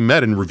 had already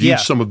met and reviewed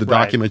some of the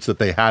documents that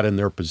they had in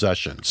their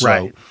possession.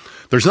 So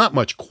there's not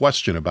much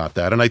question about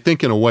that. And I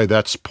think in a way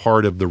that's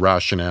part of the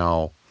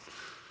rationale,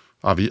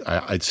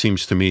 it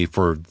seems to me,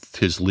 for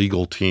his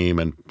legal team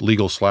and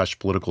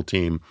legal/political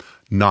team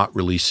not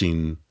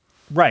releasing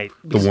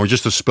the warrant,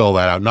 just to spell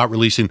that out, not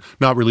releasing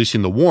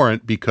the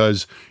warrant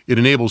because it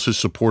enables his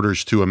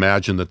supporters to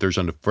imagine that there's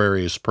a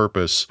nefarious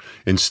purpose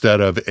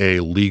instead of a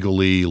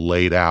legally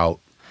laid out.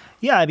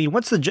 Yeah,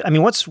 once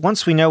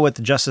we know what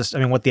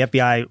the what the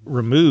FBI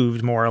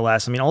removed more or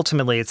less,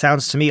 ultimately it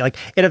sounds to me like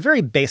at a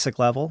very basic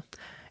level,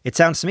 it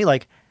sounds to me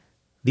like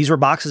these were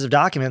boxes of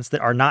documents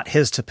that are not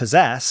his to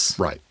possess.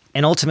 Right.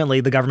 And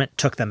ultimately, the government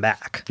took them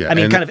back. Yeah,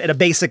 kind of at a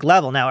basic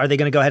level. Now, are they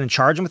going to go ahead and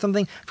charge him with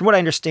something? From what I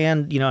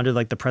understand, under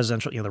the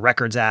presidential, the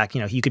Records Act,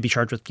 you could be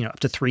charged with, up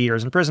to 3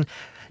 years in prison.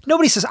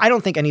 Nobody says, I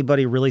don't think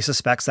anybody really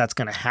suspects that's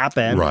going to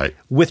happen. Right.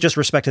 With just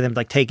respect to them,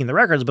 taking the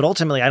records. But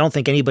ultimately, I don't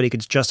think anybody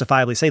could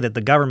justifiably say that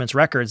the government's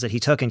records that he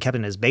took and kept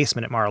in his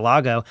basement at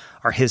Mar-a-Lago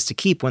are his to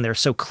keep when they're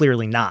so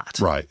clearly not.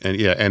 Right.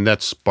 And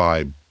that's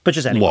by but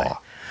just anyway.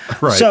 law.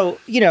 Right. So,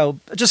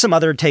 just some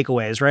other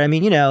takeaways, right? I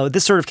mean,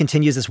 this sort of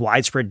continues this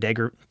widespread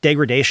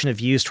degradation of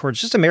views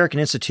towards just American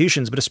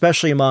institutions, but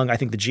especially among, I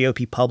think, the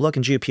GOP public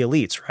and GOP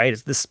elites, right?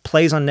 This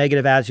plays on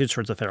negative attitudes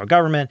towards the federal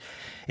government.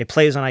 It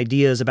plays on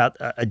ideas about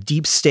a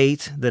deep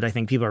state that I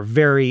think people are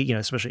very,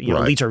 especially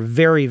elites are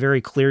very,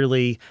 very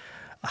clearly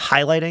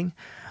highlighting.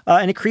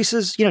 And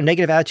increases,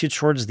 negative attitudes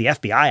towards the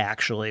FBI,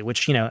 actually,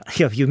 which,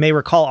 if you may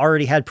recall,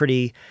 already had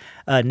pretty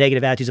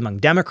negative attitudes among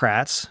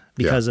Democrats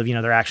because of,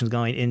 their actions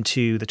going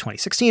into the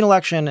 2016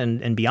 election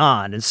and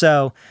beyond. And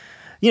so,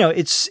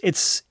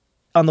 it's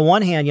on the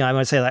one hand, I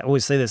always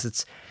say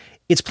this,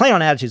 it's playing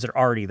on attitudes that are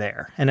already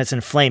there and it's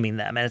inflaming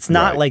them. And it's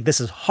not like this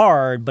is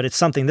hard, but it's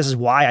something, this is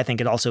why I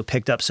think it also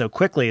picked up so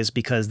quickly is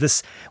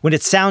because when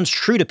it sounds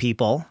true to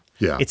people,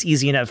 it's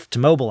easy enough to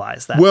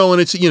mobilize that. Well,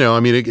 and it's,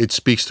 it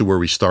speaks to where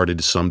we started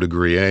to some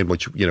degree and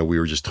which, we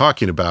were just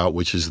talking about,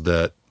 which is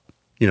that,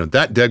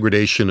 that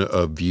degradation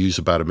of views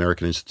about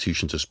American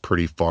institutions is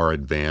pretty far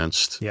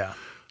advanced. Yeah.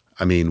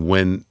 I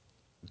mean,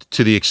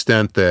 to the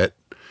extent that,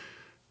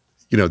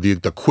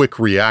 the quick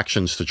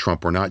reactions to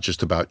Trump were not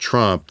just about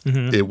Trump,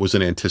 it was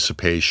an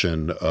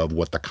anticipation of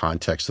what the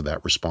context of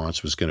that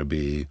response was going to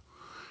be,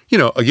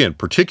 again,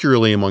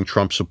 particularly among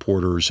Trump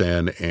supporters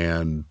and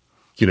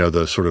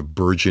the sort of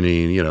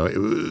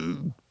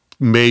burgeoning,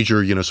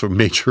 major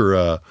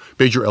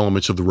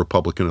elements of the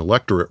Republican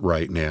electorate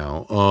right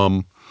now.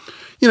 And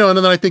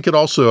then I think it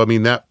also,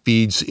 that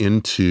feeds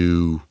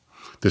into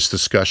this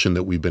discussion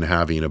that we've been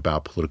having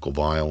about political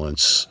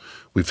violence.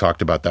 We've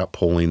talked about that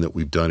polling that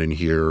we've done in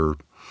here,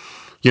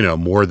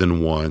 more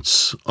than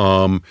once.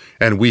 And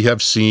we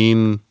have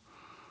seen,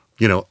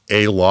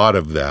 a lot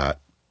of that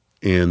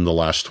in the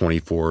last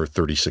 24,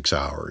 36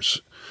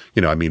 hours.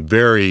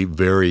 Very,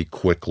 very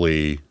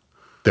quickly,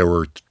 there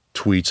were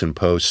tweets and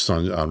posts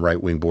on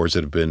right-wing boards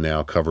that have been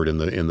now covered in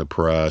the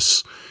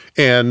press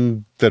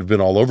and that have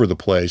been all over the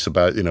place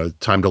about,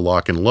 time to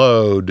lock and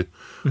load.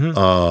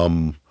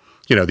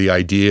 The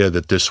idea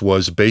that this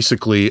was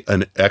basically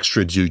an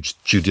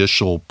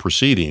extrajudicial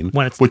proceeding,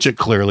 which it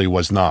clearly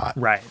was not.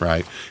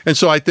 Right. And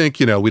so I think,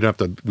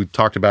 we've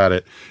talked about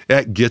it.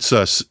 It gets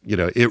us,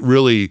 it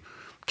really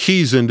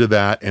keys into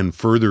that and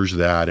furthers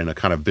that in a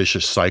kind of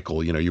vicious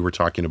cycle. You were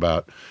talking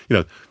about,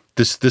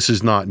 this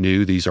is not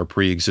new. These are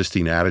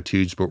pre-existing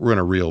attitudes, but we're in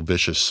a real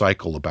vicious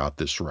cycle about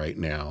this right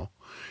now.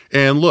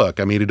 And look,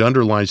 it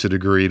underlines the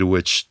degree to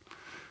which,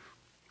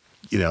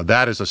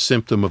 that is a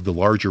symptom of the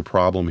larger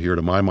problem here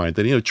to my mind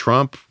that,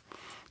 Trump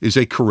is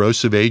a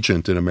corrosive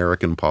agent in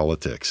American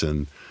politics.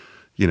 And,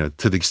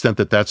 to the extent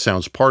that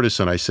sounds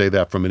partisan, I say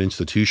that from an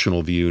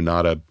institutional view,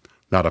 not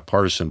a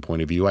partisan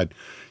point of view.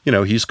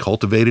 He's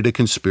cultivated a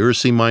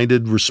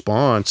conspiracy-minded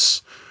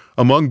response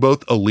among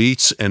both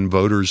elites and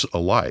voters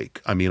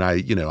alike.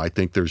 I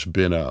think there's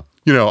been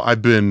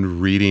I've been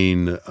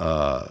reading,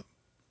 I'm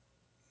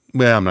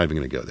not even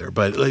going to go there,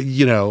 but,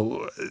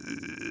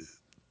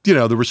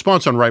 the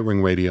response on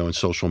right-wing radio and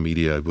social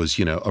media was,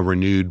 a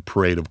renewed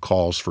parade of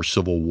calls for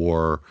civil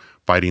war,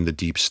 fighting the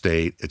deep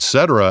state, et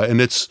cetera.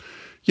 And it's,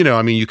 you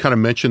kind of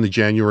mentioned the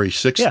January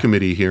 6th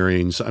committee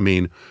hearings.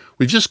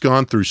 We've just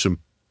gone through some,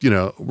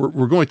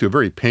 we're going through a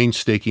very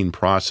painstaking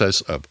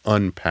process of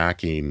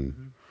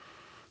unpacking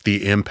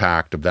the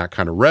impact of that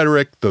kind of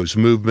rhetoric, those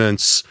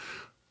movements,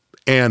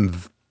 and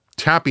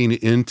tapping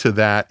into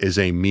that as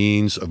a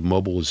means of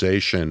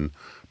mobilization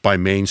by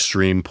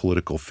mainstream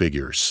political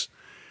figures.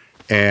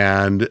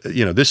 And,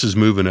 this is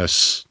moving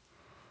us,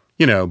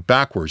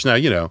 backwards.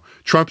 Now,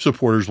 Trump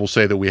supporters will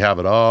say that we have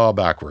it all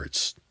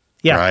backwards.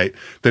 Yeah. Right?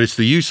 That it's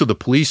the use of the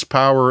police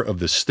power of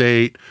the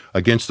state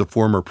against the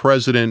former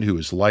president, who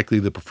is likely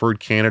the preferred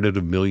candidate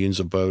of millions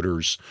of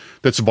voters,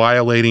 that's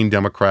violating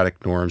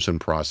democratic norms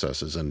and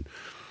processes. And,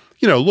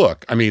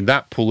 look,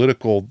 that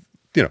political,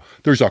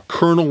 there's a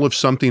kernel of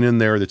something in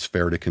there that's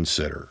fair to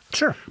consider.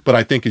 Sure. But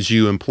I think as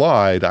you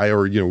implied,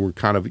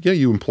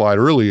 you implied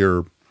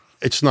earlier,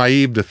 it's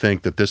naive to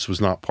think that this was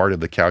not part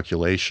of the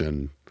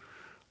calculation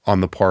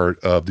on the part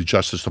of the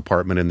Justice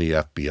Department and the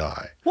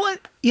FBI.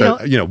 What?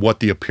 What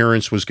the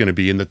appearance was going to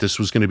be and that this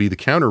was going to be the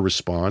counter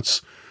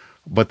response.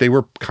 But they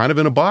were kind of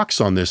in a box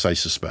on this, I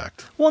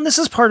suspect. Well, and this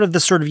is part of the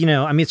sort of,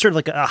 it's sort of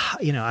like a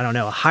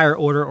higher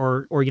order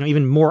or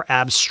even more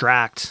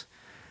abstract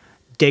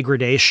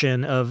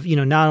degradation of,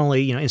 not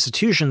only,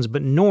 institutions,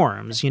 but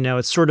norms.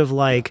 It's sort of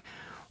like,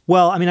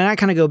 and I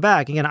kind of go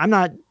back again. I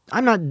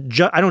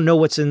don't know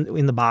what's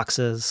in the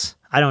boxes.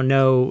 I don't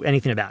know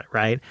anything about it.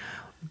 Right.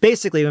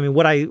 Basically,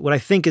 what I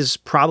think is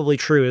probably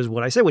true is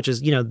what I say, which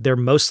is, they're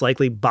most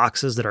likely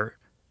boxes that are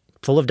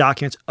full of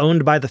documents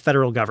owned by the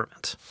federal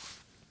government,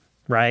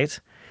 right?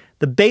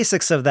 The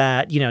basics of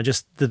that,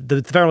 just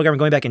the federal government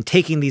going back and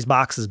taking these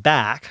boxes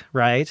back,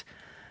 right?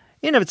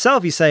 In and of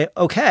itself, you say,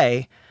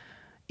 okay,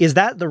 is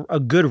that a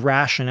good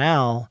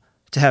rationale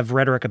to have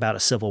rhetoric about a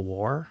civil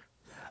war,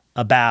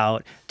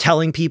 about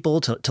telling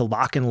people to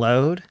lock and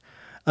load,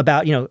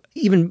 about,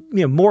 even,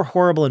 more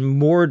horrible and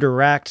more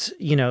direct,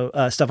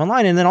 stuff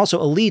online. And then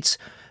also elites,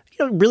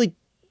 really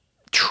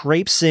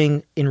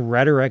traipsing in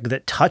rhetoric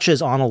that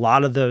touches on a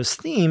lot of those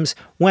themes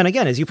when,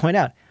 again, as you point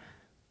out,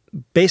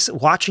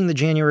 watching the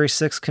January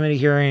 6th committee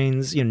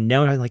hearings,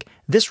 knowing like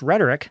this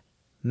rhetoric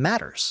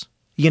matters,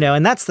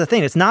 and that's the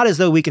thing. It's not as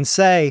though we can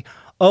say,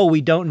 oh,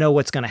 we don't know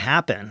what's going to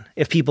happen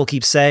if people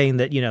keep saying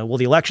that, well,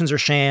 the elections are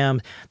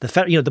sham,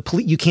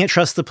 you can't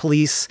trust the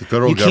police. The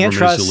federal government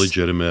is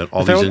illegitimate.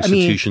 All these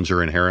institutions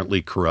are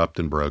inherently corrupt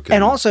and broken.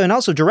 And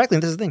also directly,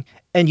 and this is the thing,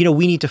 and,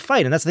 we need to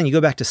fight. And that's the thing. You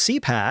go back to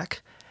CPAC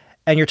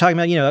and you're talking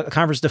about, a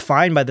conference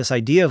defined by this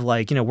idea of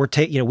like,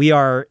 we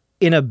are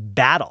in a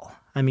battle.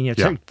 I mean,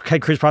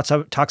 Ted Cruz talks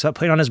about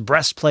putting on his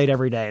breastplate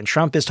every day, and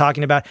Trump is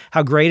talking about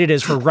how great it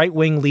is for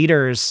right-wing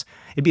leaders.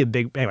 It'd be a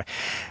big anyway.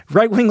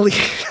 Right-wing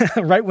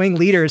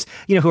leaders,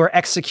 who are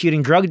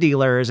executing drug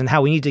dealers, and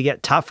how we need to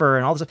get tougher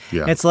and all this.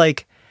 Yeah. And it's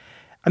like,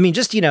 I mean,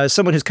 just as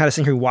someone who's kind of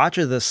sitting here who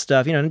watches this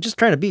stuff, and just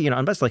trying to be,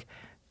 I'm just like,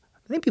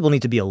 I think people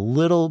need to be a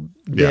little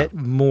bit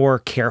more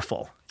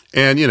careful.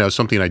 And,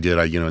 something I did,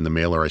 in the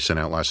mailer I sent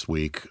out last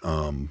week,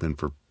 and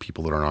for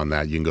people that aren't on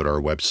that, you can go to our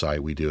website.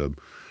 We do a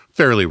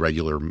fairly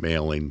regular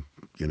mailing,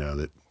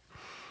 that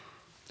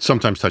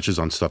sometimes touches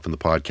on stuff in the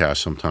podcast,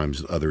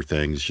 sometimes other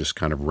things, just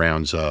kind of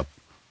rounds up,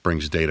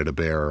 brings data to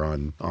bear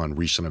on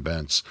recent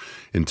events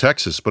in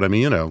Texas. But I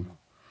mean,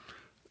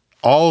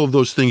 all of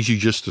those things you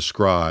just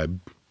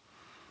described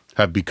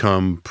have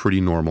become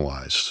pretty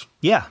normalized.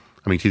 Yeah.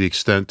 I mean, to the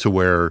extent to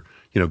where,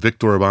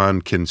 Viktor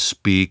Orbán can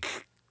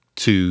speak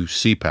to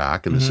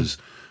CPAC, and this is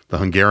the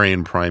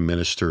Hungarian prime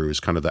minister, who is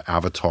kind of the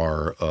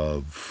avatar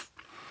of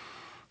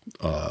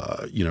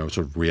sort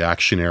of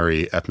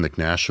reactionary ethnic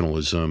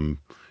nationalism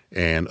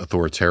and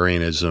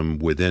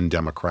authoritarianism within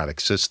democratic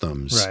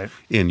systems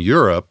in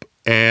Europe.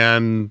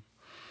 And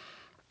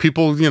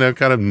people,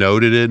 kind of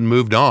noted it and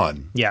moved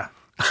on. Yeah.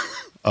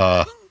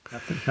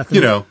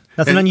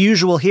 Nothing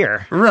unusual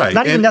here. Right.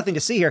 Not even nothing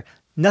to see here.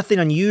 Nothing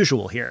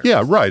unusual here.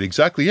 Yeah, right.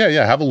 Exactly.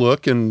 Yeah. Have a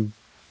look and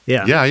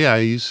yeah.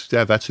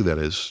 That's who that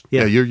is.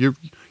 Yeah. You're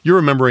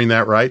remembering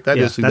that, right? That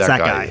is who that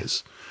guy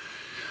is.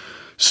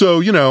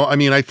 So,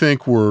 I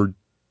think we're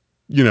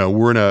in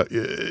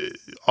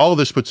all of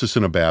this puts us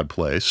in a bad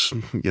place,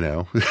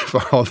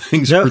 for all the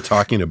things we're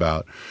talking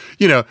about.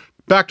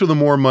 Back to the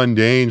more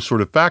mundane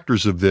sort of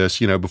factors of this,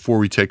 before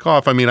we take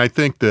off. I mean, I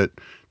think that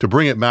to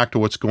bring it back to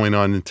what's going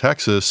on in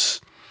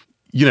Texas,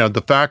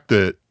 the fact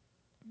that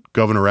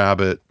Governor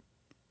Abbott,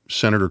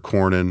 Senator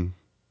Cornyn,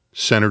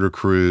 Senator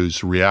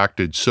Cruz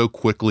reacted so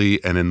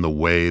quickly and in the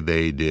way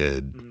they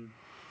did,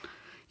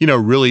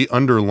 really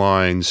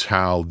underlines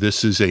how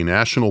this is a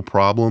national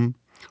problem,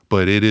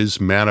 but it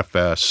is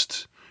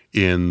manifest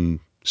in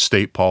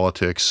state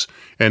politics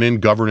and in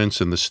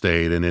governance in the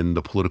state and in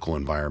the political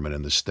environment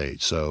in the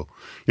state. So,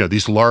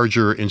 these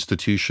larger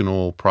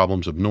institutional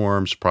problems of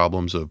norms,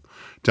 problems of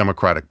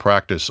democratic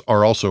practice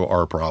are also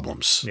our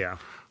problems. Yeah.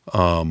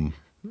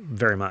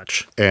 Very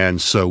much.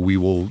 And so we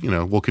will,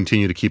 we'll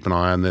continue to keep an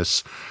eye on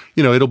this.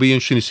 It'll be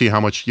interesting to see how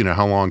much,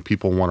 how long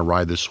people want to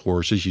ride this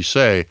horse. As you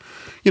say,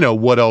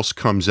 what else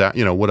comes out,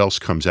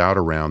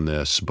 around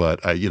this.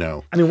 But,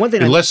 one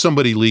thing unless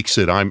somebody leaks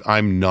it,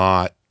 I'm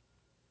not,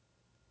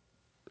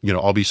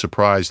 I'll be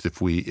surprised if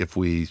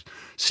we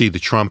see the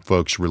Trump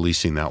folks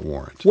releasing that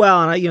warrant.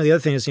 Well, and the other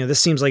thing is,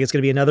 this seems like it's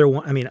going to be another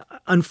one. I mean,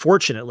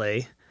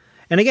 unfortunately,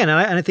 and again,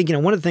 I think,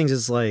 one of the things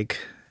is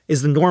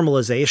the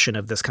normalization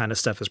of this kind of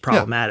stuff is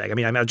problematic. Yeah. I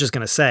mean, I'm just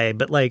going to say,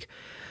 but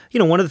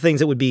one of the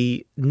things that would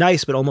be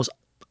nice, but almost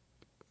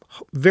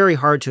very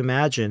hard to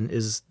imagine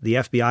is the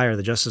FBI or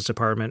the Justice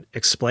Department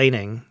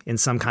explaining in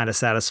some kind of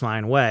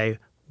satisfying way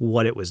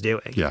what it was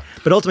doing. Yeah.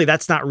 But ultimately,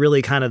 that's not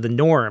really kind of the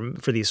norm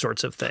for these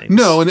sorts of things.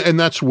 No, and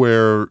that's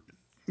where,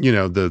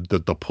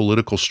 the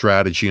political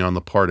strategy on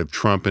the part of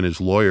Trump and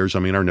his lawyers,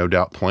 are no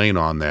doubt playing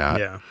on that.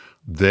 Yeah.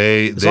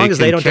 As long as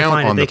they don't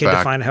define it, they can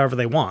define it however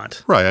they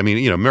want. Right. I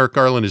mean, Merrick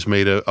Garland has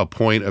made a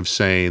point of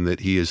saying that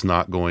he is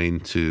not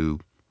going to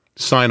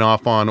sign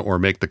off on or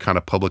make the kind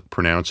of public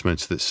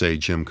pronouncements that, say,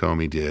 Jim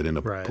Comey did in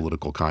a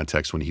political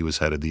context when he was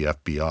head of the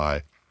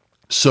FBI.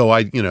 So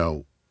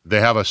they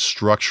have a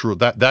structural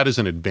that is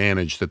an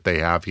advantage that they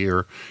have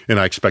here, and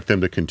I expect them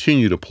to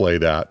continue to play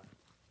that.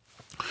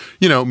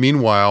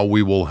 Meanwhile,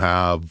 we will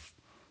have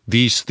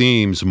these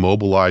themes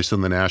mobilized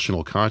in the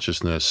national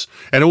consciousness,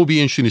 and it will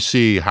be interesting to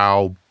see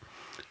how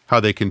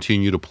they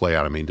continue to play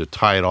out. I mean, to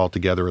tie it all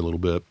together a little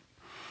bit,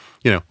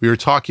 we were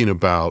talking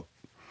about,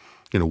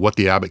 what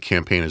the Abbott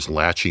campaign is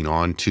latching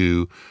on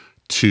to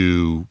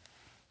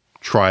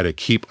try to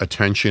keep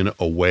attention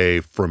away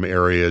from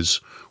areas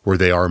where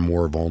they are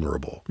more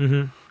vulnerable.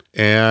 Mm-hmm.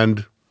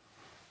 And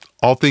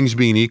all things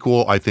being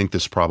equal, I think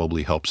this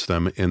probably helps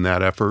them in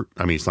that effort.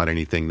 I mean, it's not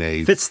anything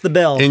they fits the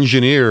bill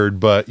engineered,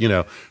 but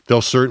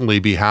they'll certainly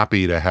be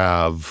happy to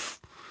have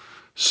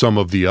some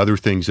of the other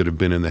things that have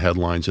been in the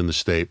headlines in the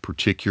state,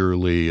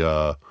 particularly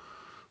the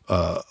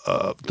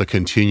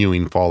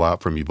continuing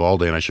fallout from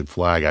Uvalde. And I should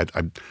flag,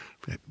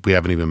 we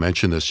haven't even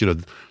mentioned this.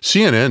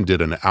 CNN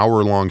did an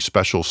hour-long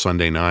special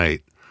Sunday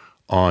night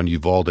on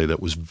Uvalde that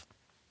was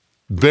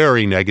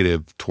very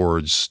negative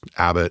towards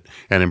Abbott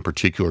and in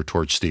particular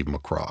towards Steve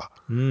McCraw.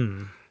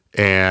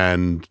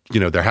 And,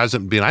 there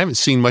hasn't been, I haven't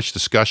seen much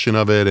discussion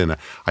of it, and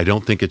I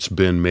don't think it's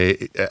been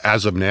made,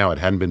 as of now, it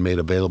hadn't been made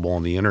available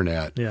on the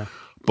internet. Yeah.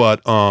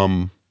 But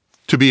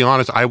to be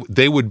honest,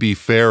 they would be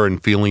fair in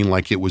feeling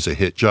like it was a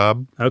hit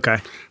job. Okay.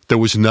 There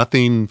was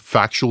nothing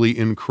factually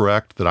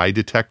incorrect that I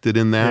detected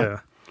in that. Yeah.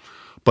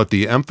 But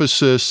the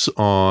emphasis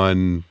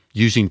on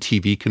using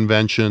TV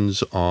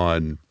conventions,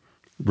 on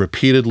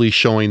repeatedly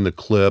showing the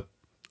clip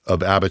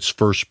of Abbott's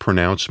first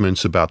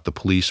pronouncements about the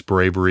police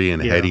bravery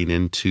and heading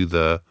into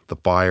the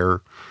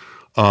fire.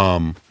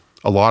 A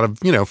lot of,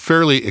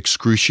 fairly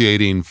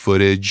excruciating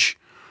footage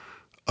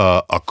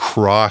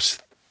across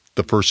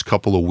the first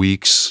couple of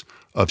weeks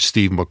of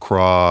Steve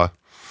McCraw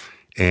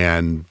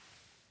and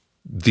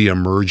the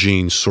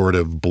emerging sort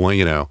of,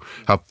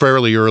 how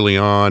fairly early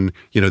on,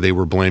 they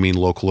were blaming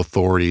local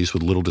authorities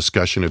with little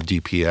discussion of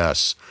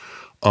DPS.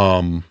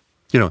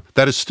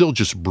 That is still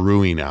just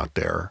brewing out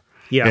there.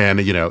 Yeah. And,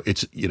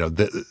 it's,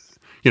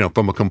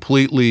 from a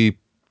completely,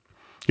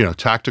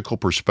 tactical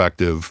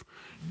perspective,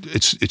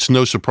 it's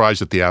no surprise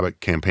that the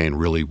Abbott campaign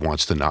really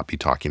wants to not be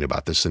talking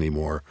about this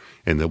anymore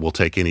and that we'll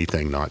take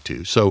anything not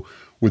to. So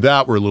with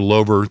that, we're a little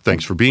over.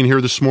 Thanks for being here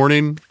this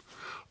morning.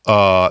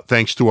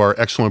 Thanks to our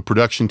excellent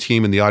production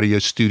team in the audio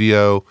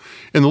studio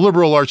and the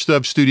Liberal Arts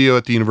Dev studio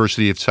at the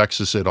University of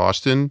Texas at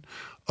Austin.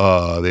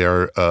 They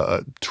are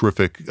a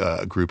terrific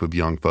group of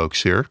young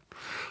folks here.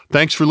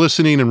 Thanks for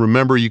listening, and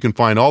remember, you can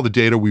find all the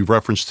data we've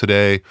referenced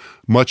today,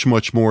 much,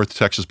 much more at the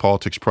Texas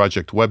Politics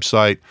Project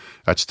website.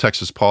 That's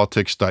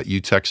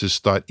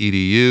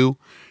texaspolitics.utexas.edu,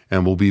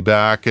 and we'll be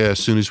back as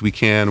soon as we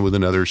can with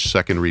another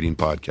Second Reading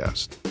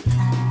podcast.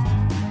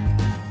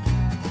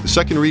 The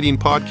Second Reading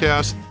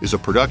podcast is a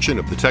production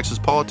of the Texas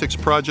Politics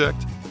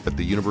Project at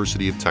the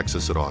University of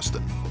Texas at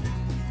Austin.